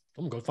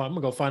 I'm gonna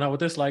go find out what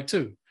this like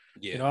too.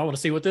 Yeah. You know, I want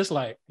to see what this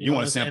like. You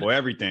want to sample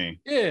everything.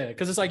 Yeah,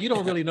 because it's like you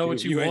don't really know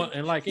what you want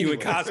and like. You in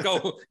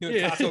Costco,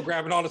 Costco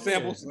grabbing all the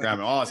samples.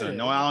 Grabbing all the samples.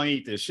 No, I don't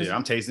eat this shit.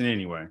 I'm tasting it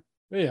anyway.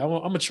 Yeah, I'm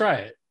gonna try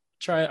it.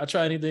 I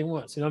try anything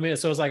once. You know what I mean?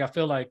 So it's like I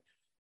feel like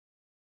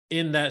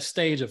in that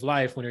stage of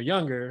life when you're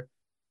younger,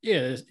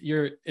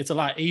 it's a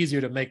lot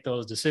easier to make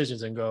those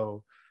decisions and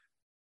go,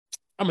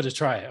 I'm gonna just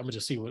try it. I'm gonna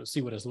just see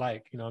what it's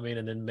like. You know what I mean?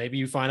 And then maybe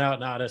you find out,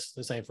 nah,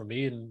 this ain't for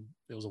me, and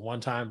it was a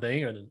one-time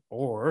thing,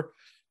 or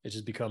it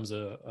just becomes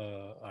a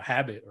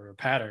habit or a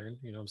pattern.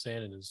 You know what I'm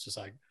saying? And it's just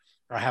like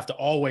I have to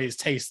always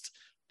taste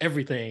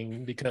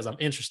everything because I'm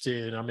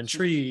interested and I'm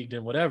intrigued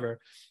and whatever.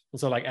 And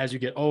so like as you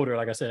get older,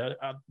 like I said,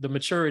 the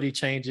maturity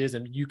changes,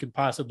 and you can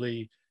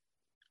possibly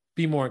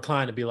be more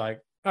inclined to be like,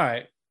 all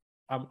right,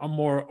 I'm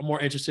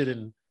more interested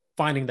in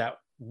finding that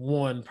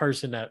one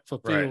person that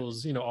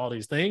fulfills, you know, all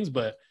these things.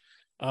 But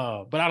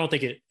I don't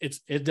think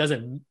it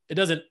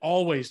doesn't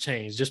always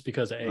change just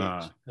because of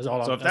age.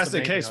 So if that's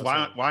the case,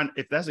 why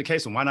if that's the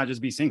case, then why not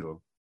just be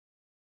single?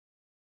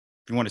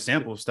 If you want to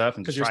sample stuff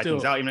and just try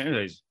things out,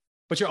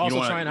 but you're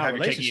also trying out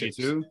relationships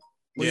too.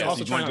 Well, you're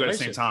also trying to do it at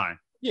the same time.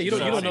 Yeah, you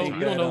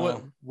don't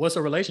know what's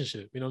a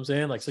relationship. You know what I'm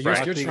saying? Like, so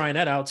you're trying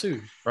that out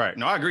too. Right.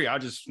 No, I agree. I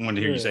just wanted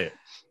to hear you say it.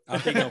 I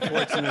think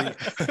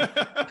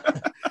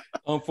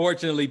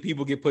unfortunately,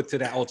 people get put to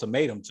that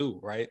ultimatum too,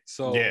 right?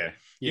 So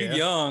you're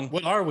young.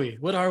 What are we?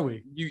 What are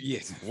we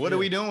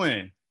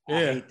doing? I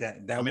hate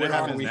that. What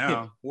are we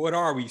now? What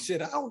are we?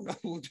 Shit, I don't know.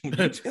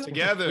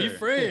 Together. We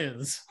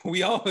friends.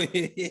 We all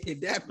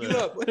dap you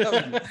up.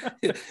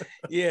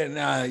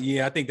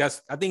 I think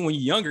when you're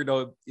younger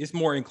though, it's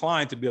more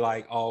inclined to be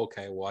like, oh,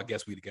 okay, well, I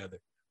guess we together.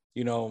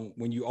 You know,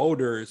 when you're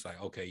older, it's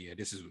like, okay, yeah,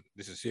 this is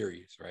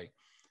serious, right?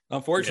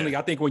 Unfortunately,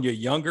 I think when you're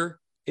younger,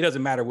 it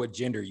doesn't matter what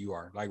gender you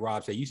are. Like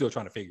Rob said, you're still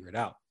trying to figure it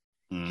out.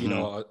 Mm-hmm. You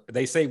know,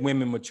 they say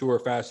women mature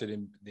faster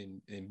than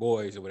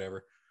boys or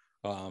whatever.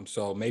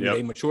 So maybe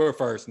they mature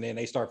first and then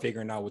they start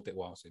figuring out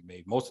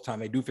maybe most of the time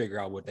they do figure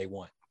out what they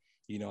want,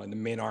 you know, and the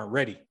men aren't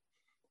ready.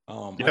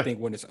 I think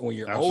when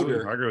you're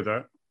older, I agree with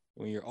that.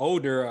 When you're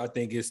older, I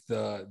think it's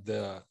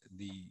the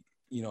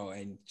you know,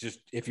 and just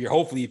if you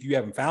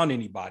haven't found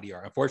anybody,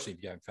 or unfortunately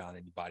if you haven't found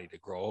anybody to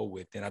grow old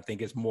with, then I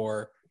think it's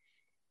more,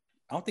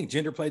 I don't think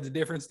gender plays a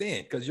difference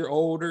then, because you're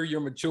older, you're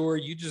mature,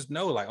 you just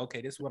know like,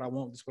 okay, this is what I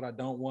want, this is what I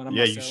don't want.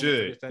 You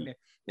should.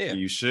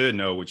 You should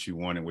know what you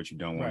want and what you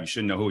don't want. Right. You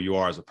should know who you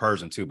are as a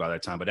person too by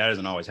that time, but that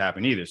doesn't always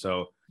happen either.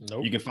 So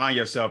you can find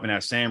yourself in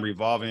that same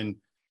revolving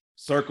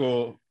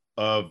circle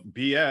of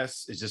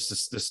BS. It's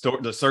just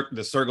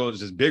the circle is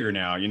just bigger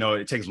now. You know,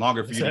 it takes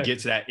longer for you to get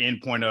to that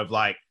end point of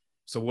like,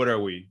 so what are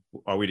we?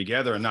 Are we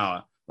together or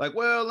not? Like,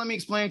 well, let me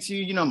explain to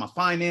you, you know, my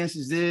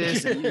finances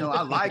this, and, you know,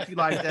 I like you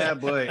like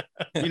that, but,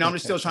 you know, I'm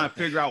just still trying to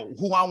figure out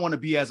who I want to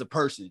be as a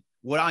person,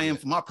 what I am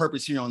for my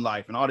purpose here on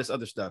life and all this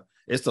other stuff.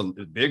 It's a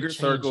bigger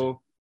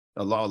circle,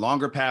 a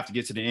longer path to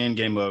get to the end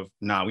game of,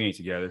 nah, we ain't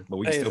together, but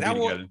we can still be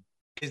together.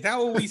 Is that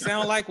what we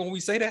sound like when we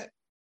say that?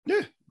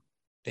 Yeah.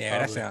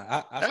 Damn, that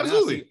sound,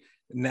 absolutely.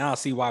 Now I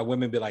see why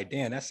women be like,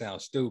 damn, that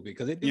sounds stupid,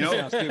 because it does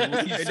sound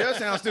stupid. It does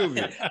sound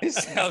stupid. It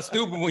sounds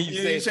stupid when you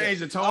say change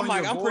the tone.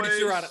 I'm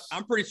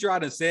pretty sure I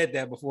done said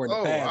that before in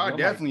the past. I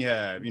definitely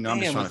have. You know, I'm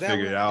just trying to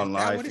figure it out in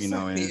life. You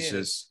know, and it's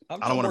just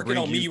I don't want to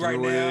bring you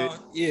through it.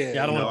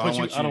 Yeah, I don't want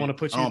to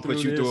put you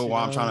through it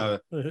while I'm trying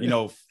to, you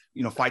know,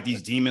 fight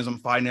these demons I'm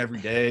fighting every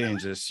day, and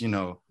just, you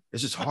know,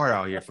 it's just hard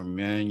out here for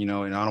me, man. You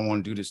know, and I don't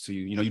want to do this to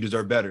you. You know, you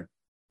deserve better.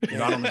 You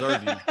know, I don't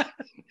deserve you.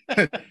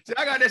 See,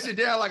 I got that shit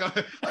down like what?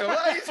 Like,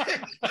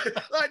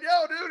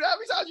 yo, dude, how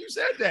many times you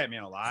said that,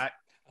 man? A lot.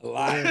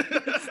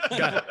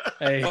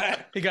 Hey,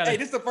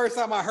 this is the first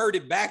time I heard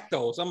it back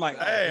though. So I'm like,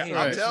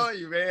 I'm telling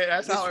you, man,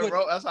 that's how it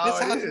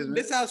is.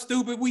 This how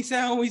stupid we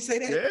sound when we say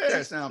that. Yeah,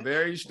 it sounds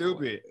very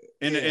stupid.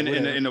 And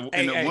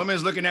the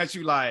woman's looking at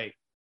you like,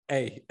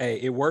 hey,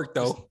 it worked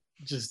though.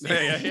 Just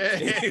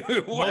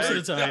most of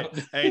the time.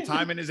 Hey,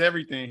 timing is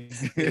everything.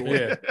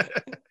 Yeah.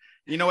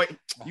 You know what?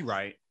 You're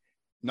right.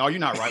 No,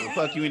 you're not right. Well,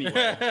 fuck you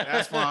anyway.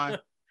 That's fine.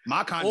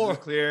 My conscience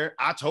is clear.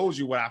 I told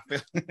you what I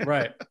feel.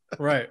 Right.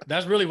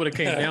 That's really what it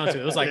came down to.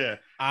 It was like,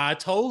 I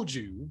told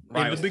you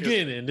in the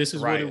beginning, this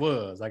is what it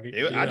was. Like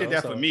I did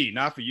that for me,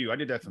 not for you. I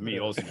did that for me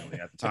ultimately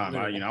at the time.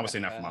 I was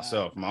saying that for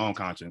myself, my own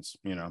conscience,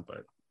 you know,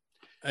 but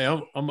hey,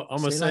 I'm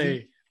gonna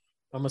say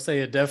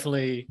it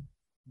definitely,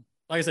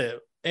 like I said,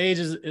 age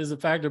is a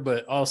factor,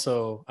 but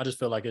also I just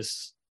feel like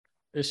it's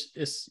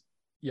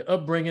your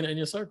upbringing and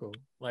your circle.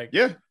 Like,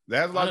 yeah,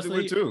 that has a lot to do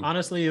with it too.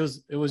 Honestly, it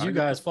was you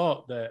guys'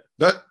 fault that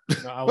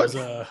I was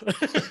I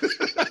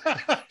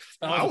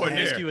was a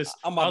promiscuous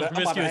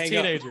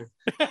teenager.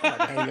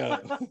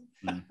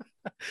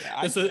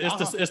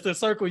 It's the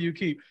circle you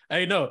keep.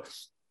 Hey, no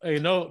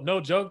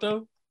joke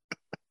though.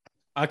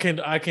 I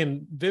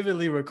can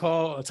vividly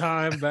recall a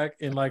time back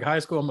in like high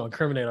school. I'm gonna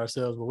incriminate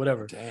ourselves, but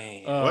whatever.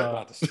 Dang,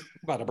 about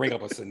to bring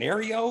up a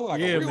scenario.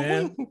 Like yeah,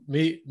 man. One?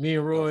 Me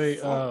and Roy.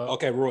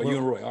 Okay, Roy, you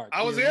and Roy. All right.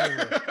 I was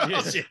there.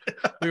 Yeah,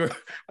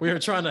 we were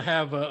trying to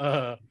have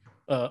a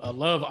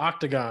love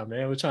octagon,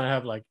 man. We're trying to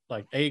have like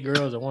 8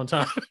 girls at one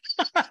time.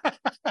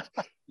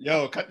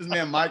 Yo, cut this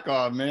man mic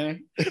off,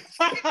 man.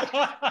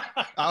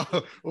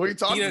 What are you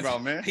talking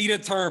about, man? He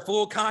done turned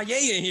full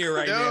Kanye in here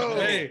right now.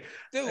 Hey,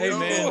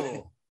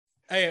 man.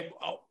 Hey,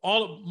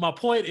 my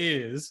point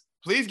is.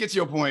 Please get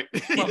your point.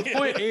 My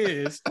point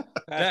is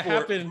that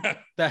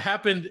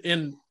happened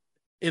in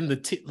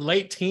the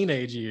late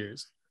teenage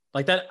years.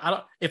 Like that.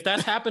 If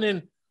that's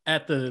happening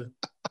at the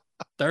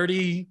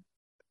 30,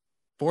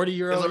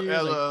 40-year-old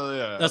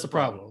years, that's a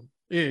problem.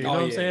 Yeah, you know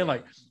what I'm saying? Yeah.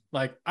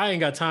 Like I ain't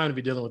got time to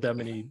be dealing with that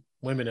many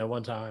women at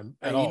one time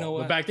at all. You know what?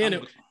 But back then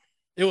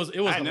it was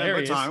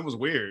hilarious. Time. It was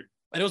weird.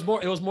 And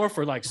it was more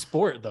for like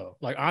sport though.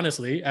 Like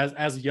honestly,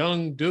 as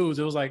young dudes,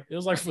 it was like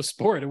for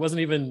sport. It wasn't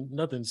even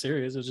nothing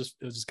serious. It was just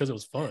because it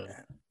was fun.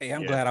 Hey,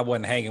 I'm glad I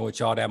wasn't hanging with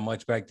y'all that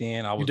much back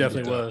then. You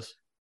definitely was.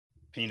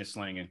 Penis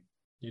slinging.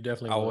 You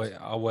definitely was.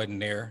 I wasn't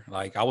there.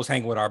 Like I was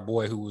hanging with our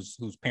boy whose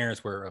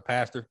parents were a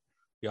pastor.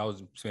 Yeah, I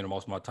was spending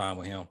most of my time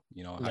with him,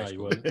 in high school.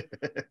 You wasn't.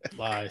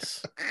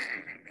 Lies.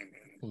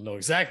 I know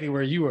exactly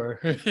where you were.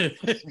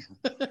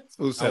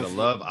 Who said a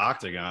love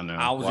octagon now?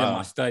 I was in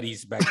my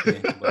studies back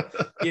then. But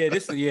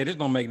this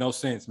don't make no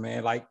sense,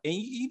 man. Like, and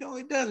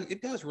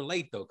it does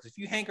relate though, because if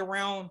you hang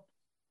around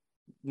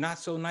not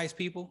so nice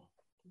people,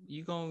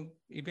 you're gonna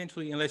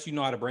eventually, unless you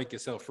know how to break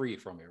yourself free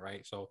from it,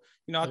 right? So,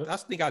 I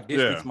think I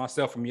distanced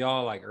myself from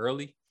y'all like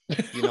early.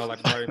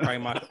 Like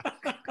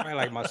probably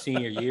like my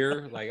senior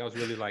year. Like I was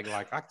really like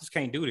I just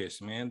can't do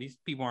this, man. These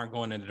people aren't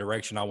going in the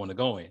direction I want to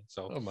go in.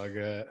 So oh my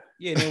god.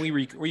 Yeah, and then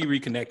we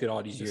reconnected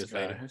all these years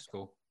later. It's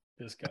cool.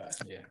 This guy.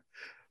 Yeah.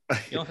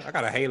 I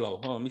got a halo.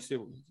 Oh, let me see.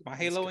 My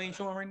halo ain't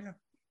showing right now.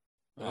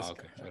 Oh,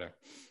 okay. Whatever.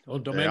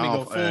 Don't make me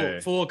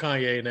go full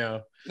Kanye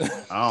now.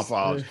 I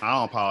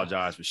don't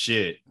apologize for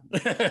shit.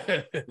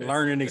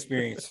 Learning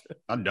experience.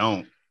 I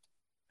don't.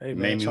 Hey, man,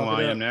 made me who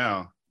I am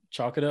now.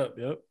 Chalk it up.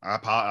 Yep.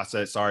 I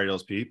said sorry to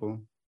those people.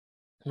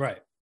 Right.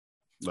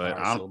 But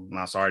I'm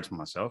not sorry to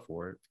myself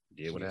for it.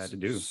 Did what I had to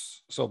do.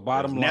 So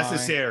bottom line,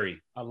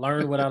 necessary. I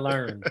learned what I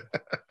learned.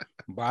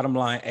 Bottom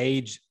line,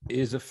 age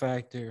is a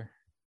factor.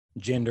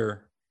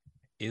 Gender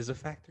is a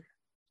factor.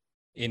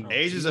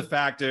 Age is a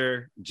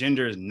factor.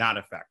 Gender is not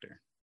a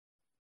factor.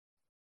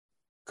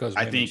 Because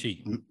I think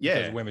cheat.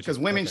 Because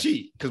women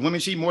cheat. Because women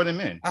cheat more than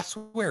men. I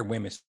swear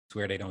women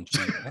swear they don't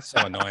cheat. That's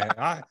so annoying.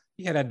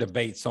 You had that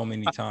debate so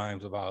many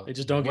times about they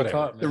just don't get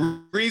caught. Man. The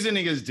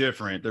reasoning is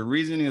different. We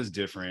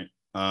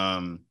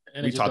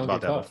talked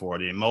about that before.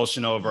 The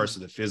emotional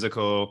versus the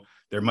physical.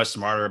 They're much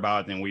smarter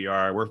about it than we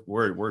are.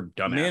 We're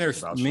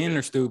dumbasses. Men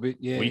are stupid.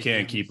 Yeah, we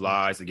can't keep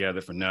lies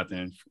together for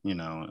nothing.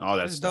 All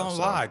that stuff. Don't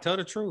lie. Tell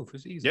the truth.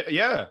 It's easy.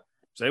 Yeah.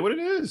 Say what it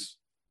is.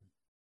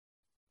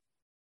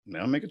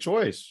 Now make a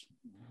choice.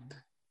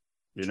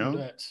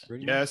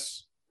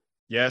 Yes.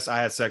 I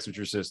had sex with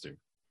your sister.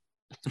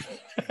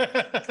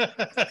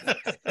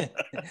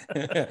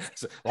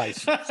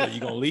 So you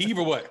gonna leave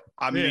or what?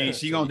 I mean,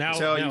 she gonna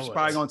tell you. She's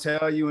probably gonna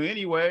tell you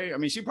anyway. I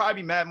mean, she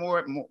probably be mad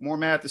more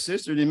mad at the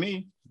sister than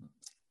me.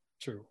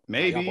 True.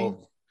 Maybe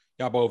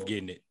y'all both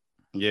getting it.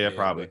 Yeah,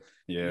 probably.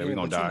 Yeah, we're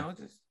gonna die.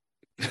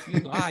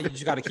 You lie, you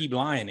just gotta keep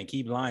lying and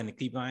keep lying and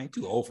keep lying.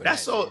 Too old for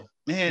that's that. So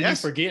man. You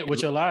forget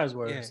what your lies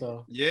were. Yeah.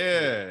 So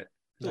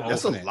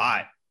that's a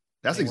lot.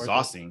 That's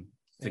exhausting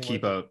to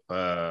keep up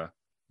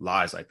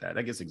lies like that.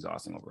 That gets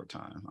exhausting over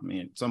time. I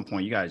mean, at some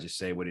point you gotta just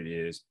say what it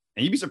is,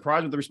 and you'd be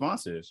surprised what the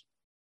response is.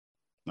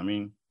 I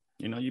mean,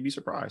 you'd be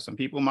surprised. Some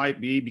people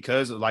might be,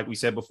 because of, like we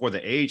said before, the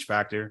age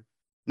factor.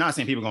 Not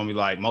saying people are gonna be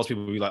like, most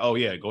people will be like, oh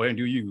yeah, go ahead and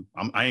do you.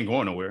 I ain't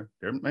going nowhere.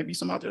 There might be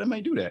some out there that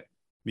may do that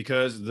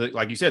because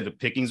like you said, the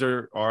pickings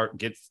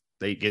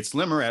they get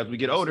slimmer as we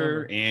get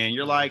older, and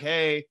you're like,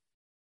 hey,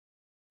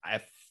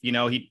 I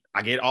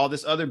get all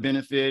this other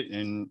benefit,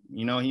 and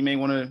he may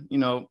want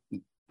to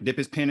dip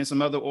his pen in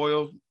some other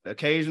oil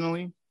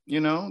occasionally,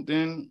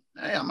 then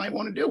hey, I might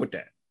want to deal with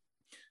that.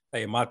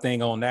 Hey, my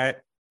thing on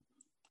that,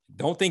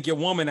 don't think your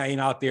woman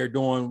ain't out there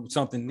doing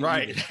something.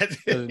 Right.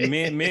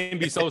 men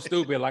be so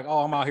stupid. Like, oh,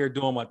 I'm out here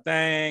doing my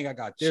thing. I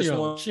got this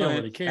one she don't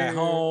really care. at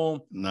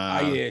home. Nah.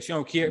 She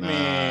don't care,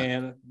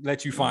 man.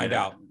 Let you find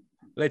out.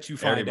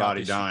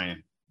 Everybody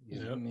dying.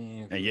 Yep.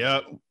 Man. And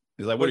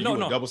it's like, what are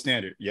you? Double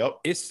standard. Yep.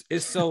 It's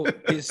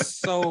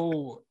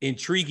so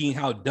intriguing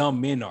how dumb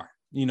men are,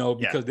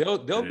 because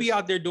they'll be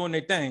out there doing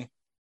their thing.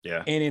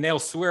 Yeah. And then they'll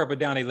swear up and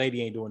down their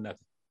lady ain't doing nothing.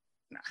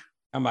 Nah.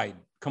 I'm like,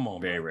 come on,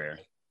 very bro. rare.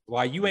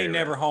 Why you ain't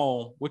never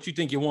home? What you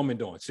think your woman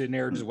doing? Sitting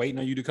there just waiting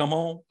on you to come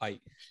home? Like,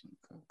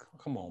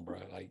 come on, bro.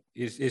 Like,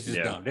 it's just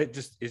dumb. It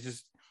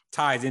just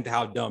ties into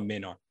how dumb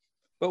men are.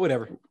 But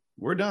whatever.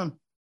 We're dumb.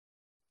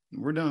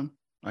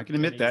 I can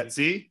admit that.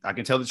 See, I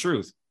can tell the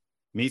truth.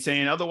 Me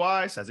saying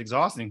otherwise, that's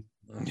exhausting.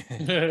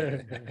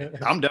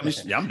 I'm dumb.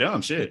 I'm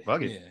dumb. Shit.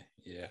 Fuck it.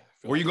 Yeah.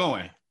 Where you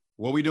going?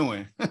 What we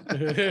doing?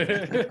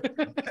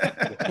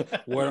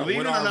 Leaving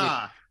or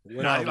not?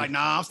 Nah, he's like,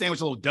 nah, I'm staying with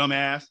your little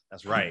dumbass.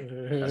 That's right.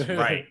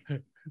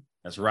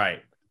 That's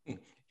right.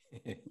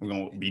 We're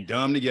gonna be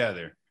dumb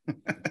together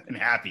and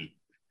happy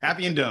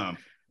and dumb.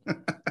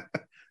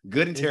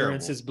 Good and terrible.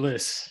 Ignorance is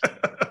bliss.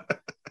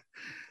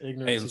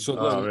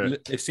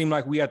 It seemed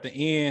like we at the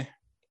end.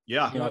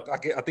 Yeah.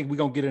 I think we're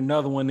gonna get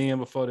another one in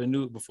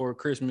before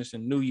Christmas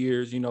and New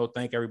Year's.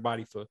 Thank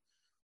everybody for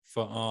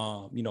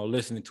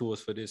listening to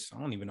us for this. I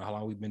don't even know how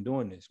long we've been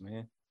doing this,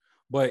 man.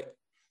 But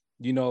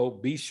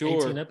be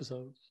sure. 18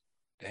 episodes.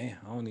 Damn,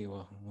 I don't need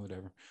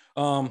whatever.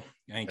 I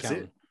ain't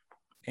counting.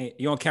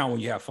 You don't count when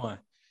you have fun.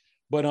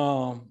 But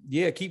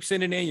yeah, keep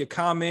sending in your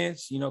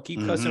comments.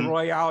 Keep cussing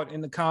Roy out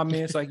in the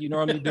comments like you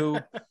normally do.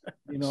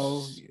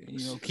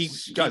 Keep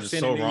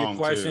sending in your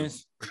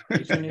questions.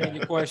 Keep sending in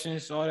your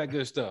questions, all that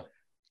good stuff.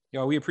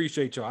 Yo, we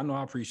appreciate y'all. I know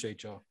I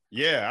appreciate y'all.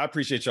 Yeah, I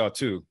appreciate y'all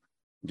too.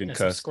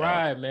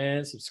 Subscribe,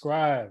 man.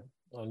 Subscribe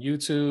on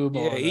YouTube.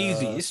 Yeah, on,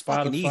 easy. It's Spotify,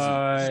 fucking easy.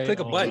 Just click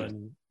a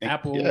button.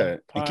 Apple. Yeah,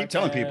 and keep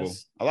telling people.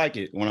 I like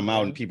it when I'm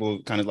out and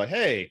people kind of like,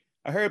 hey,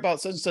 I heard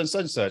about such and such,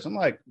 such and such. I'm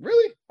like,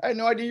 really? I had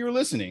no idea you were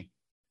listening.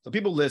 So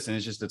people listen.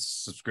 It's just a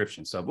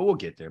subscription. So, but we'll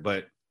get there.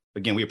 But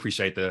again, we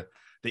appreciate the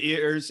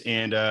ears.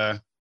 And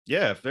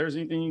yeah, if there's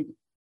anything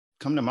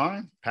come to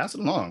mind, pass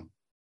it along.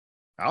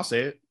 I'll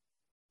say it.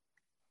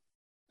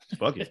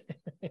 Fuck it.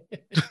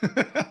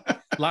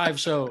 live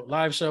show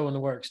in the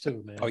works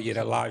too, man. Oh yeah,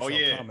 that live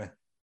show coming.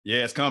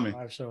 Yeah, it's coming.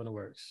 Live show in the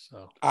works.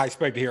 So I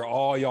expect to hear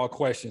all y'all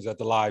questions at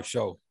the live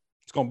show.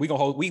 It's gonna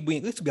hold.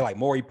 This will be like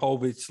Maury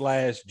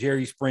Povich /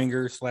 Jerry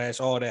Springer /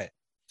 all that.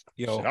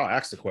 I'll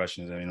ask the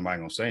questions. I mean, nobody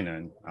gonna say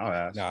nothing. I'll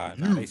ask. Nah,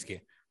 they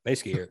scared. They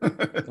scared.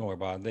 Don't worry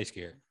about it. They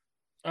scared.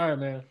 All right,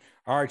 man.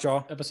 All right,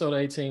 y'all. Episode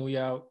 18. We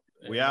out.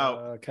 We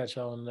out. Catch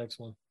y'all on the next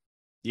one.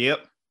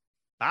 Yep.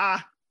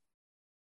 Bye.